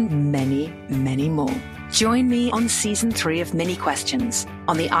 And many, many more. Join me on Season 3 of Mini Questions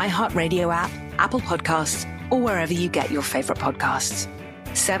on the iHeartRadio app, Apple Podcasts, or wherever you get your favorite podcasts.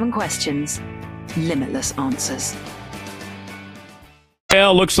 7 questions, limitless answers.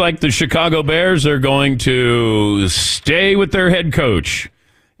 Well, looks like the Chicago Bears are going to stay with their head coach.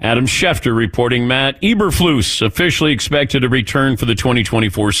 Adam Schefter reporting Matt Eberflus officially expected to return for the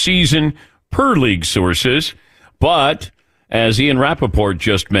 2024 season, per league sources. But as Ian Rappaport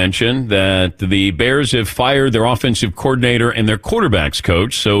just mentioned, that the Bears have fired their offensive coordinator and their quarterbacks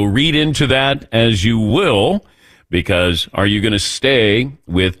coach. So read into that as you will, because are you going to stay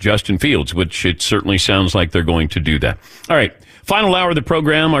with Justin Fields? Which it certainly sounds like they're going to do that. All right. Final hour of the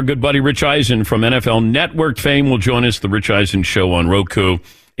program. Our good buddy Rich Eisen from NFL Network fame will join us. The Rich Eisen Show on Roku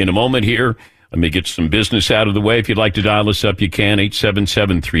in a moment here. Let me get some business out of the way. If you'd like to dial us up, you can.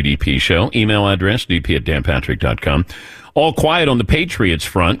 877-3DP-SHOW. Email address, dp@danpatrick.com. All quiet on the Patriots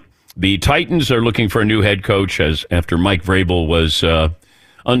front. The Titans are looking for a new head coach after Mike Vrabel was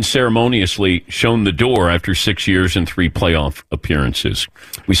unceremoniously shown the door after 6 years and 3 playoff appearances.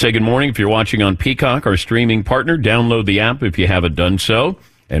 We say good morning. If you're watching on Peacock, our streaming partner, download the app if you haven't done so.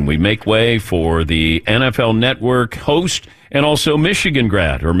 And we make way for the NFL Network host and also Michigan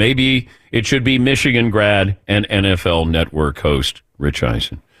grad, or maybe it should be Michigan grad and NFL Network host, Rich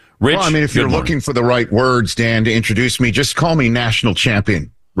Eisen. Rich, well, I mean, if you're looking for the right words, Dan, to introduce me, just call me national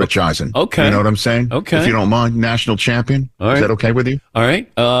champion, Rich Eisen. Okay. You know what I'm saying? Okay. If you don't mind, national champion. All right. Is that okay with you? All right.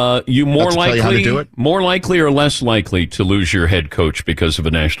 You more likely or less likely to lose your head coach because of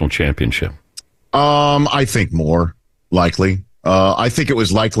a national championship? I think more likely. I think it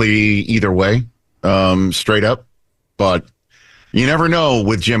was likely either way, straight up. But you never know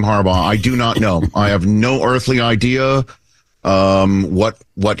with Jim Harbaugh. I do not know. I have no earthly idea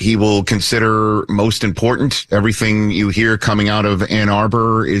what he will consider most important. Everything you hear coming out of Ann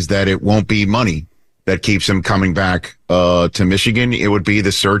Arbor is that it won't be money that keeps him coming back to Michigan. It would be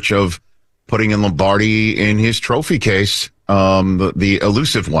the search of putting in Lombardi in his trophy case, the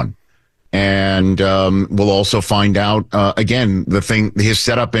elusive one. And we'll also find out, again, his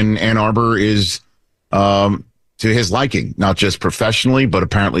setup in Ann Arbor is to his liking, not just professionally, but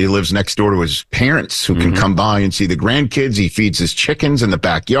apparently he lives next door to his parents who can come by and see the grandkids. He feeds his chickens in the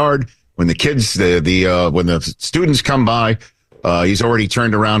backyard. When the kids, when the students come by, he's already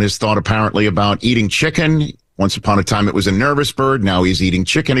turned around his thought apparently about eating chicken. Once upon a time, it was a nervous bird. Now he's eating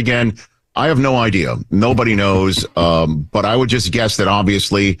chicken again. I have no idea. Nobody knows. But I would just guess that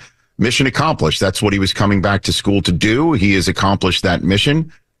obviously mission accomplished. That's what he was coming back to school to do. He has accomplished that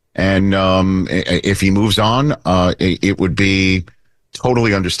mission. And if he moves on, it would be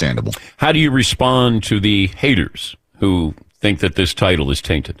totally understandable. How do you respond to the haters who think that this title is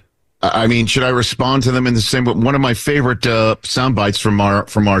tainted? I mean, should I respond to them in the same way? One of my favorite sound bites from our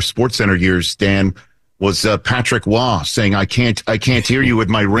SportsCenter years, Dan, was Patrick Waugh saying, I can't hear you with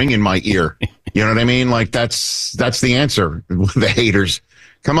my ring in my ear. You know what I mean? Like that's the answer. The haters.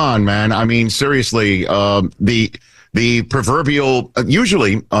 Come on, man. I mean, seriously, the proverbial,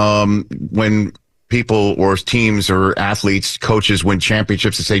 usually when people or teams or athletes, coaches win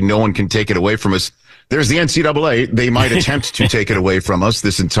championships and say no one can take it away from us, there's the NCAA. They might attempt to take it away from us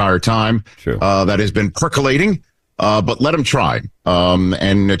this entire time. Sure. That has been percolating, but let them try.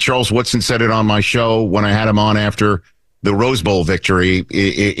 And Charles Woodson said it on my show when I had him on after the Rose Bowl victory.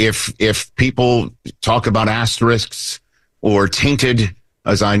 If people talk about asterisks or tainted,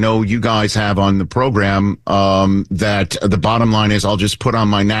 as I know you guys have on the program, that the bottom line is I'll just put on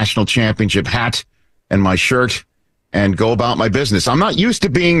my national championship hat and my shirt and go about my business. I'm not used to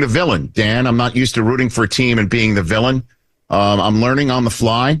being the villain, Dan. I'm not used to rooting for a team and being the villain. I'm learning on the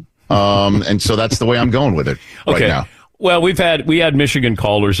fly, and so that's the way I'm going with it right now. Well, we had Michigan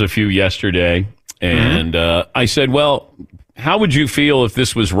callers a few yesterday, and I said, well, how would you feel if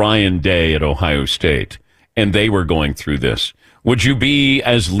this was Ryan Day at Ohio State and they were going through this? would you be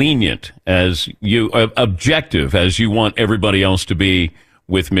as lenient as objective as you want everybody else to be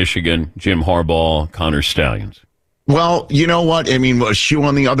with Michigan, Jim Harbaugh, Connor Stalions? Well, you know what? I mean, a shoe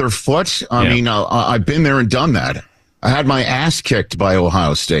on the other foot. I mean, I've been there and done that. I had my ass kicked by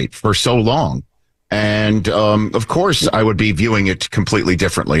Ohio State for so long. And, of course, I would be viewing it completely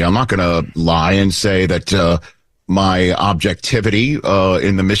differently. I'm not going to lie and say that my objectivity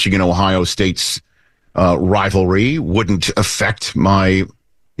in the Michigan-Ohio State's rivalry wouldn't affect my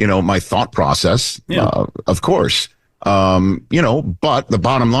thought process. Of course. But the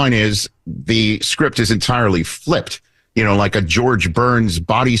bottom line is the script is entirely flipped. Like a George Burns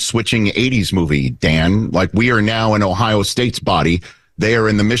body switching 80s movie, Dan. Like, we are now in Ohio State's body. They are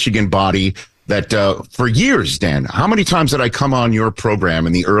in the Michigan body that for years, Dan, how many times did I come on your program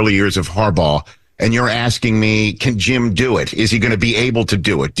in the early years of Harbaugh and you're asking me, can Jim do it? Is he going to be able to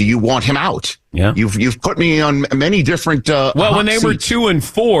do it? Do you want him out? Yeah. You've put me on many different well, when they were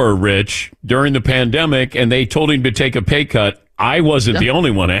 2-4, Rich, during the pandemic, and they told him to take a pay cut, I wasn't the only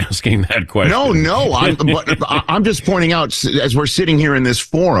one asking that question. No. I'm just pointing out, as we're sitting here in this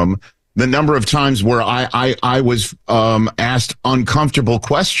forum, the number of times where I was asked uncomfortable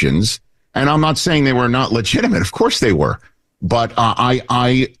questions, and I'm not saying they were not legitimate. Of course they were. But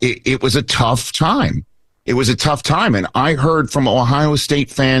it was a tough time. It was a tough time. And I heard from Ohio State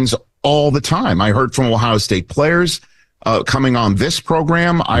fans all the time. I heard from Ohio State players coming on this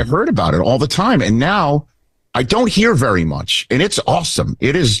program. I heard about it all the time. And now I don't hear very much. And it's awesome.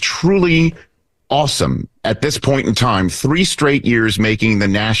 It is truly awesome at this point in time. 3 straight years making the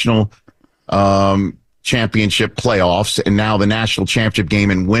national championship playoffs and now the national championship game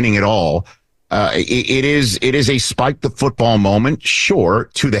and winning it all. It is a spike the football moment, sure,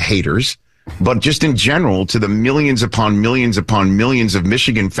 to the haters, but just in general to the millions upon millions upon millions of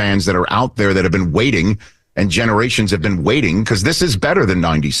Michigan fans that are out there that have been waiting and generations have been waiting, because this is better than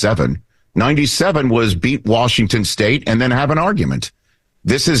 97. 97 was beat Washington State and then have an argument.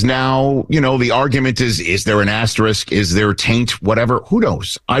 This is now, the argument is there an asterisk? Is there taint? Whatever. Who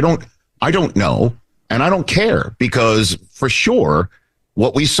knows? I don't know. And I don't care, because for sure,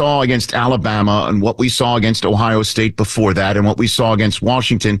 what we saw against Alabama and what we saw against Ohio State before that and what we saw against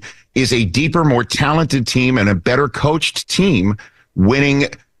Washington is a deeper, more talented team and a better coached team winning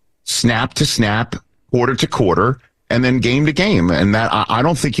snap to snap, quarter to quarter, and then game to game. And that I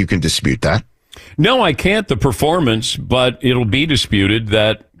don't think you can dispute that. No, I can't. The performance, but it'll be disputed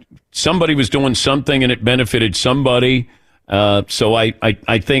that somebody was doing something and it benefited somebody. So I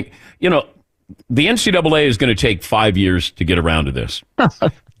think, the NCAA is going to take 5 years to get around to this.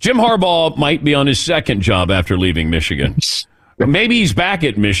 Jim Harbaugh might be on his second job after leaving Michigan. Maybe he's back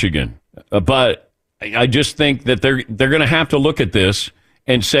at Michigan. But I just think that they're going to have to look at this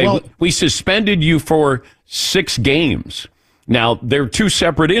and say, we suspended you for 6 games. Now, they're 2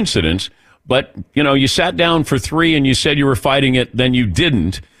 separate incidents, but, you sat down for 3 and you said you were fighting it, then you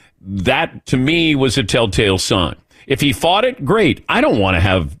didn't. That, to me, was a telltale sign. If he fought it, great. I don't want to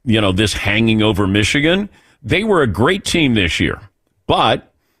have, this hanging over Michigan. They were a great team this year,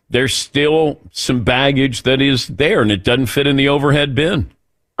 but there's still some baggage that is there, and it doesn't fit in the overhead bin.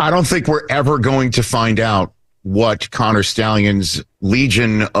 I don't think we're ever going to find out what Connor Stalions'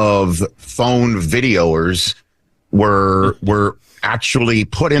 legion of phone videoers were actually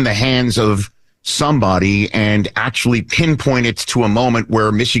put in the hands of somebody and actually pinpoint it to a moment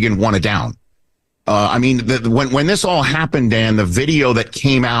where Michigan won it down. When this all happened, Dan, the video that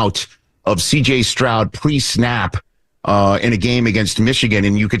came out of C.J. Stroud pre-snap in a game against Michigan,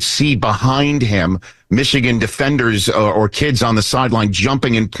 and you could see behind him Michigan defenders or kids on the sideline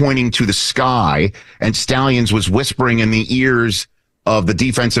jumping and pointing to the sky, and Stalions was whispering in the ears of the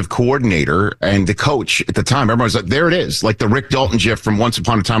defensive coordinator and the coach at the time. Everyone was like, there it is, like the Rick Dalton gif from Once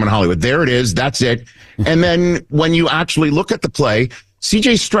Upon a Time in Hollywood. There it is. That's it. And then when you actually look at the play,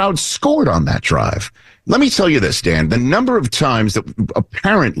 C.J. Stroud scored on that drive. Let me tell you this, Dan, the number of times that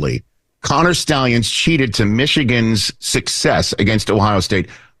apparently Connor Stalions cheated to Michigan's success against Ohio State,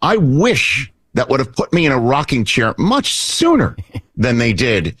 I wish that would have put me in a rocking chair much sooner than they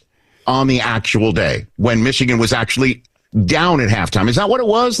did on the actual day when Michigan was actually down at halftime. Is that what it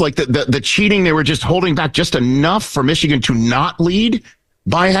was? Like the cheating, they were just holding back just enough for Michigan to not lead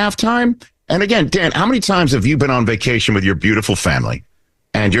by halftime? And again, Dan, how many times have you been on vacation with your beautiful family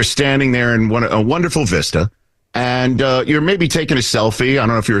and you're standing there in a wonderful vista and you're maybe taking a selfie? I don't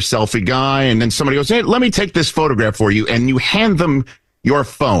know if you're a selfie guy. And then somebody goes, hey, let me take this photograph for you. And you hand them your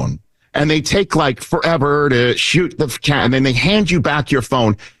phone and they take like forever to shoot the cat. And then they hand you back your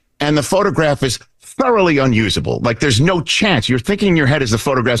phone and the photograph is thoroughly unusable. Like there's no chance. You're thinking in your head as the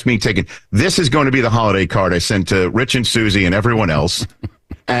photograph's being taken, this is going to be the holiday card I sent to Rich and Susie and everyone else.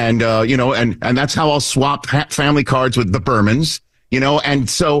 And, and that's how I'll swap family cards with the Bermans, and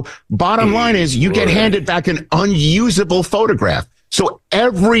so bottom line is you get handed back an unusable photograph. So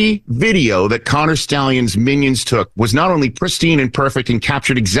every video that Connor Stallion's minions took was not only pristine and perfect and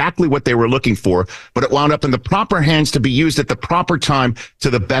captured exactly what they were looking for, but it wound up in the proper hands to be used at the proper time to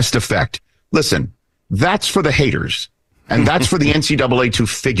the best effect. Listen, that's for the haters, and that's for the NCAA to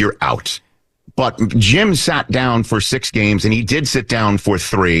figure out. But Jim sat down for 6 games, and he did sit down for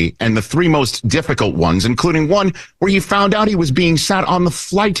 3, and the 3 most difficult ones, including one where he found out he was being sat on the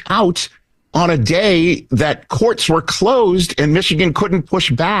flight out on a day that courts were closed and Michigan couldn't push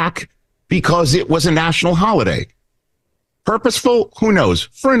back because it was a national holiday. Purposeful? Who knows?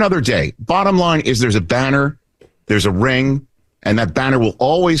 For another day. Bottom line is there's a banner, there's a ring, and that banner will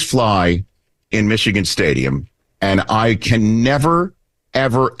always fly in Michigan Stadium. And I can never,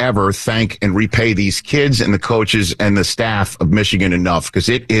 ever, ever thank and repay these kids and the coaches and the staff of Michigan enough, because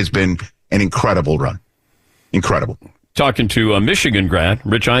it has been an incredible run. Incredible. Talking to a Michigan grad,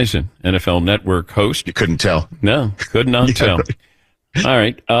 Rich Eisen, NFL Network host. You couldn't tell. No, could not tell. All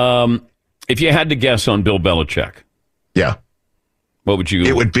right. If you had to guess on Bill Belichick. Yeah. What would you?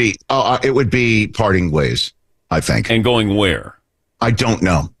 It would be parting ways, I think. And going where? I don't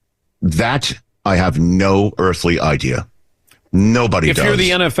know. That I have no earthly idea. Nobody does. If you're the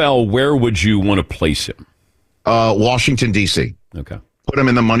NFL, where would you want to place him? Washington, D.C. Okay. Put him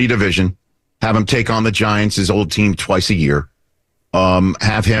in the money division. Have him take on the Giants, his old team, twice a year.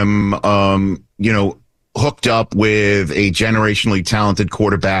 Have him, hooked up with a generationally talented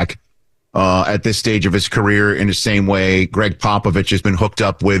quarterback at this stage of his career in the same way Greg Popovich has been hooked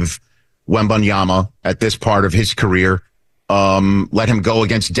up with Wembanyama at this part of his career. Let him go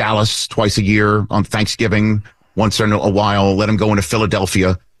against Dallas twice a year on Thanksgiving, once in a while. Let him go into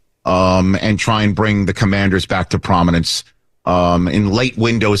Philadelphia and try and bring the Commanders back to prominence. In late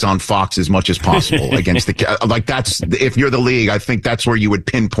windows on Fox as much as possible against that's, if you're the league, I think that's where you would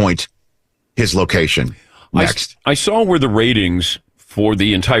pinpoint his location next. I saw where the ratings for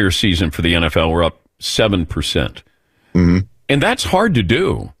the entire season for the NFL were up 7%. Mm-hmm. And that's hard to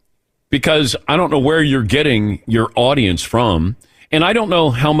do because I don't know where you're getting your audience from. And I don't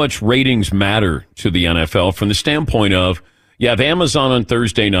know how much ratings matter to the NFL from the standpoint of, you have Amazon on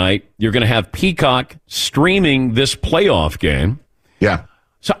Thursday night. You're going to have Peacock streaming this playoff game. Yeah.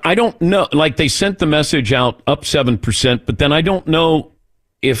 So I don't know. Like they sent the message out up 7%, but then I don't know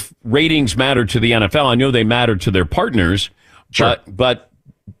if ratings matter to the NFL. I know they matter to their partners. Sure. But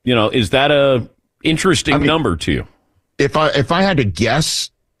is that a interesting number to you? If I had to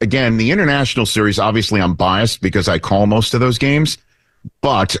guess, again, the international series, obviously I'm biased because I call most of those games.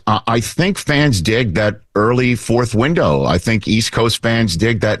 But I think fans dig that early fourth window. I think East Coast fans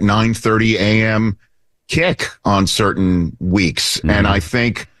dig that 9:30 a.m. kick on certain weeks. Mm-hmm. And I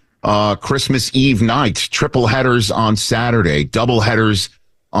think Christmas Eve night, triple headers on Saturday, double headers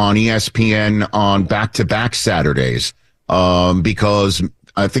on ESPN on back-to-back Saturdays. Because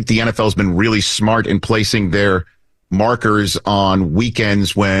I think the NFL has been really smart in placing their markers on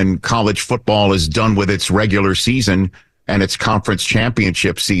weekends when college football is done with its regular season and its conference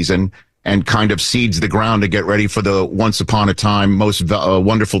championship season, and kind of seeds the ground to get ready for the once upon a time most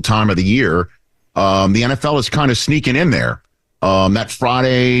wonderful time of the year. The NFL is kind of sneaking in there. That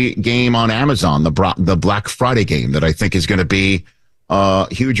Friday game on Amazon, the Black Friday game that I think is going to be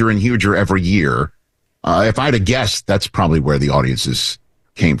huger and huger every year. If I had to guess, that's probably where the audiences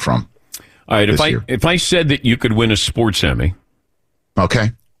came from. All right, if I said that you could win a sports Emmy,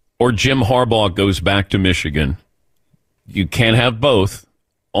 okay, or Jim Harbaugh goes back to Michigan, you can't have both,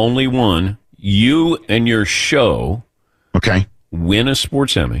 only one. You and your show, okay, win a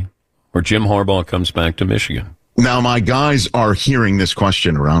sports Emmy, or Jim Harbaugh comes back to Michigan. Now, my guys are hearing this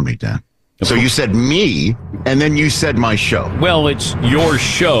question around me, Dan. So you said me, and then you said my show. Well, it's your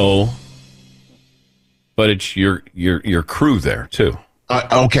show, but it's your crew there too.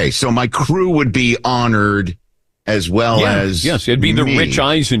 Okay, so my crew would be honored as well as yes, it'd be the Rich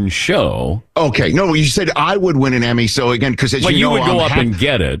Eisen show. Okay, no, you said I would win an Emmy. So again, because as you would go up and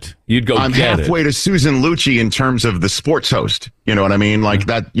get it. You'd go. I'm halfway to Susan Lucci in terms of the sports host. You know what I mean? Like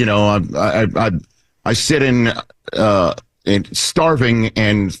that. You know, I sit in starving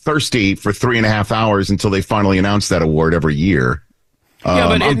and thirsty for 3.5 hours until they finally announce that award every year. Yeah,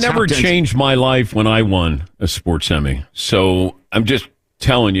 but it never changed my life when I won a sports Emmy. So I'm just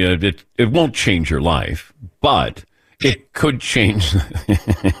telling you that it won't change your life, but it could change.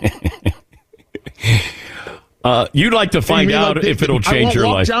 You'd like to find out if it'll change your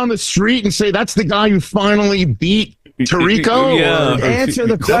life. I won't walk down the street and say, that's the guy who finally beat Tirico? Yeah. Answer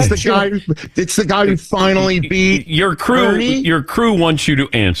the question. It's the guy who finally beat your crew. Ernie? Your crew wants you to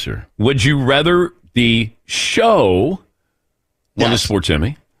answer. Would you rather the show win a sports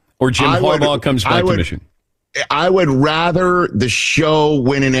Emmy or Jim Harbaugh comes back to Michigan? I would rather the show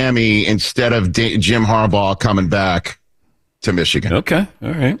win an Emmy instead of Jim Harbaugh coming back to Michigan. Okay. All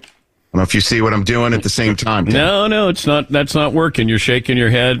right. I don't know if you see what I'm doing at the same time. No, it's not. That's not working. You're shaking your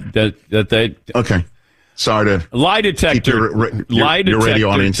head. Okay. Sorry to lie detector. Your radio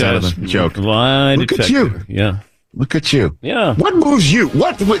audience out of the joke. Lie Look detector. at you. Yeah. Look at you. Yeah. What moves you?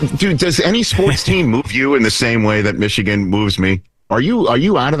 What dude? Does any sports team move you in the same way that Michigan moves me? Are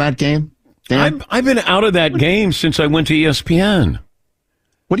you out of that game, Dan? I've been out of that game since I went to ESPN.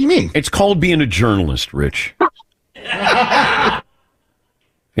 What do you mean? It's called being a journalist, Rich.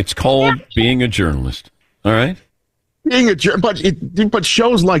 It's called being a journalist. All right. But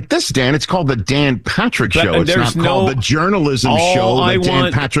shows like this, Dan, it's called the Dan Patrick Show. It's not called the journalism show that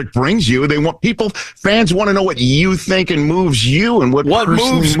Dan Patrick brings you. Fans want to know what you think and moves you, and what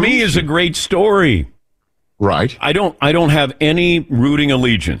moves me is a great story. Right. I don't have any rooting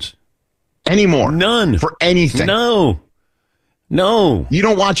allegiance anymore. None for anything. No. You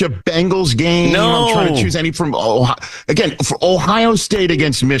don't watch a Bengals game? No. I'm trying to choose any from Ohio. Again, for Ohio State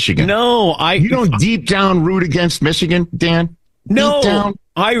against Michigan. No, you don't deep down root against Michigan, Dan? No. Deep down,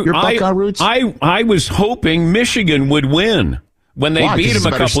 your Buckeye roots? I was hoping Michigan would win when they beat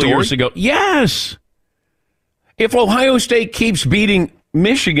them a couple of years ago. Yes. If Ohio State keeps beating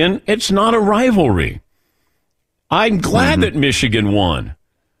Michigan, it's not a rivalry. I'm glad that Michigan won.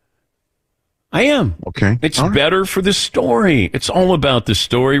 I am. Okay. It's better for the story. It's all about the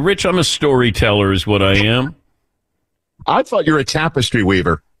story. Rich, I'm a storyteller is what I am. I thought you were a tapestry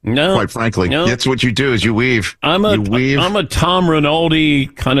weaver. No. Quite frankly. No. That's what you do is you weave. I'm a Tom Rinaldi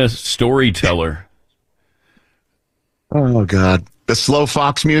kind of storyteller. Oh, God. The slow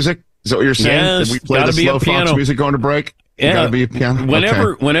fox music? Is that what you're saying? Yes. Did we play the slow fox music going to break? Yeah. Got to be a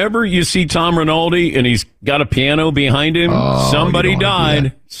piano? Whenever you see Tom Rinaldi and he's got a piano behind him, somebody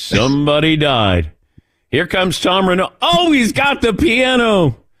died. Somebody died. Here comes Tom Rinaldi. Oh, he's got the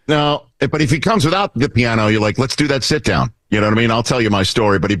piano. No, but if he comes without the piano, you're like, let's do that sit down. You know what I mean? I'll tell you my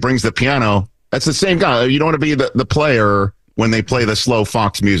story, but he brings the piano. That's the same guy. You don't want to be the player when they play the slow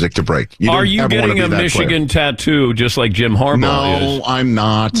fox music to break. Are you getting a Michigan tattoo just like Jim Harbaugh is? No, I'm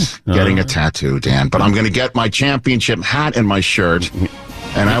not getting a tattoo, Dan, but I'm going to get my championship hat and my shirt,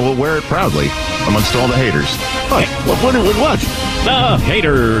 and I will wear it proudly amongst all the haters. What?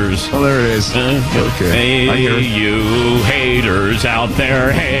 Haters. Oh, there it is. Okay. Hey, you haters out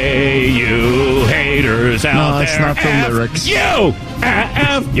there. Hey, you haters out there. No, that's not the lyrics.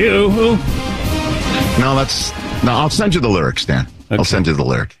 F you. No, I'll send you the lyrics, Dan. Okay. I'll send you the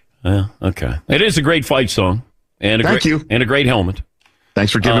lyric. Okay. It is a great fight song. And Thank you. And a great helmet.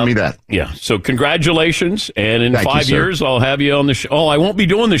 Thanks for giving me that. Yeah. So congratulations. And in 5 years, I'll have you on the show. Oh, I won't be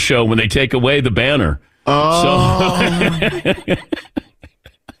doing the show when they take away the banner. Oh.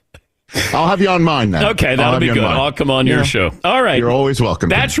 So I'll have you on mine now. Okay, that'll be good. I'll come on your show. All right. You're always welcome.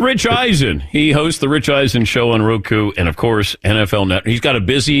 That's Rich Eisen. He hosts the Rich Eisen Show on Roku and, of course, NFL Network. He's got a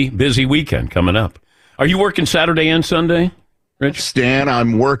busy weekend coming up. Are you working Saturday and Sunday, Rich? Stan,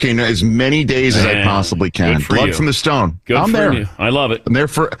 I'm working as many days as I possibly can. Blood from the stone. I'm there. You. I love it.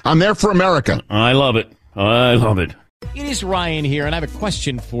 I'm there for America. I love it. It is Ryan here, and I have a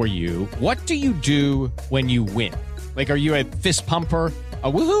question for you. What do you do when you win? Like, are you a fist pumper,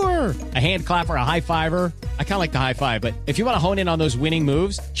 a woohooer, a hand clapper, a high fiver? I kind of like the high five, but if you want to hone in on those winning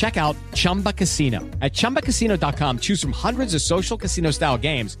moves, check out Chumba Casino. At ChumbaCasino.com, choose from hundreds of social casino-style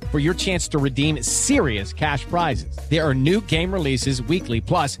games for your chance to redeem serious cash prizes. There are new game releases weekly,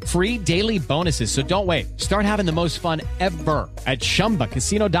 plus free daily bonuses, so don't wait. Start having the most fun ever at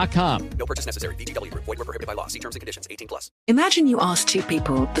ChumbaCasino.com. No purchase necessary. VGW. Void where prohibited by law. See terms and conditions. 18+. Imagine you ask two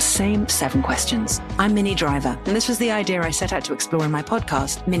people the same 7 questions. I'm Minnie Driver, and this was the idea I set out to explore in my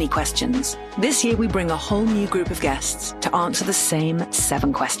podcast, Mini Questions. This year, we bring a whole new group of guests to answer the same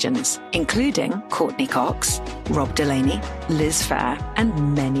 7 questions, including Courtney Cox, Rob Delaney, Liz Fair,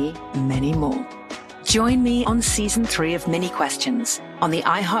 and many, many more. Join me on Season 3 of Mini Questions on the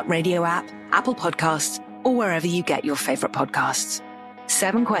iHeartRadio app, Apple Podcasts, or wherever you get your favorite podcasts.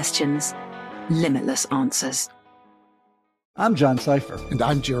 7 questions, limitless answers. I'm John Cipher. And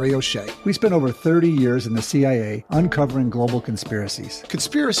I'm Jerry O'Shea. We spent over 30 years in the CIA uncovering global conspiracies.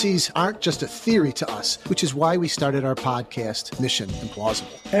 Conspiracies aren't just a theory to us, which is why we started our podcast, Mission Implausible.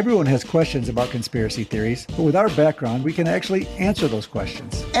 Everyone has questions about conspiracy theories, but with our background, we can actually answer those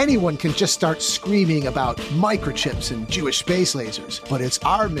questions. Anyone can just start screaming about microchips and Jewish space lasers, but it's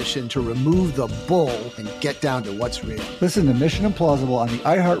our mission to remove the bull and get down to what's real. Listen to Mission Implausible on the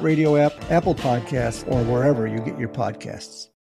iHeartRadio app, Apple Podcasts, or wherever you get your podcasts.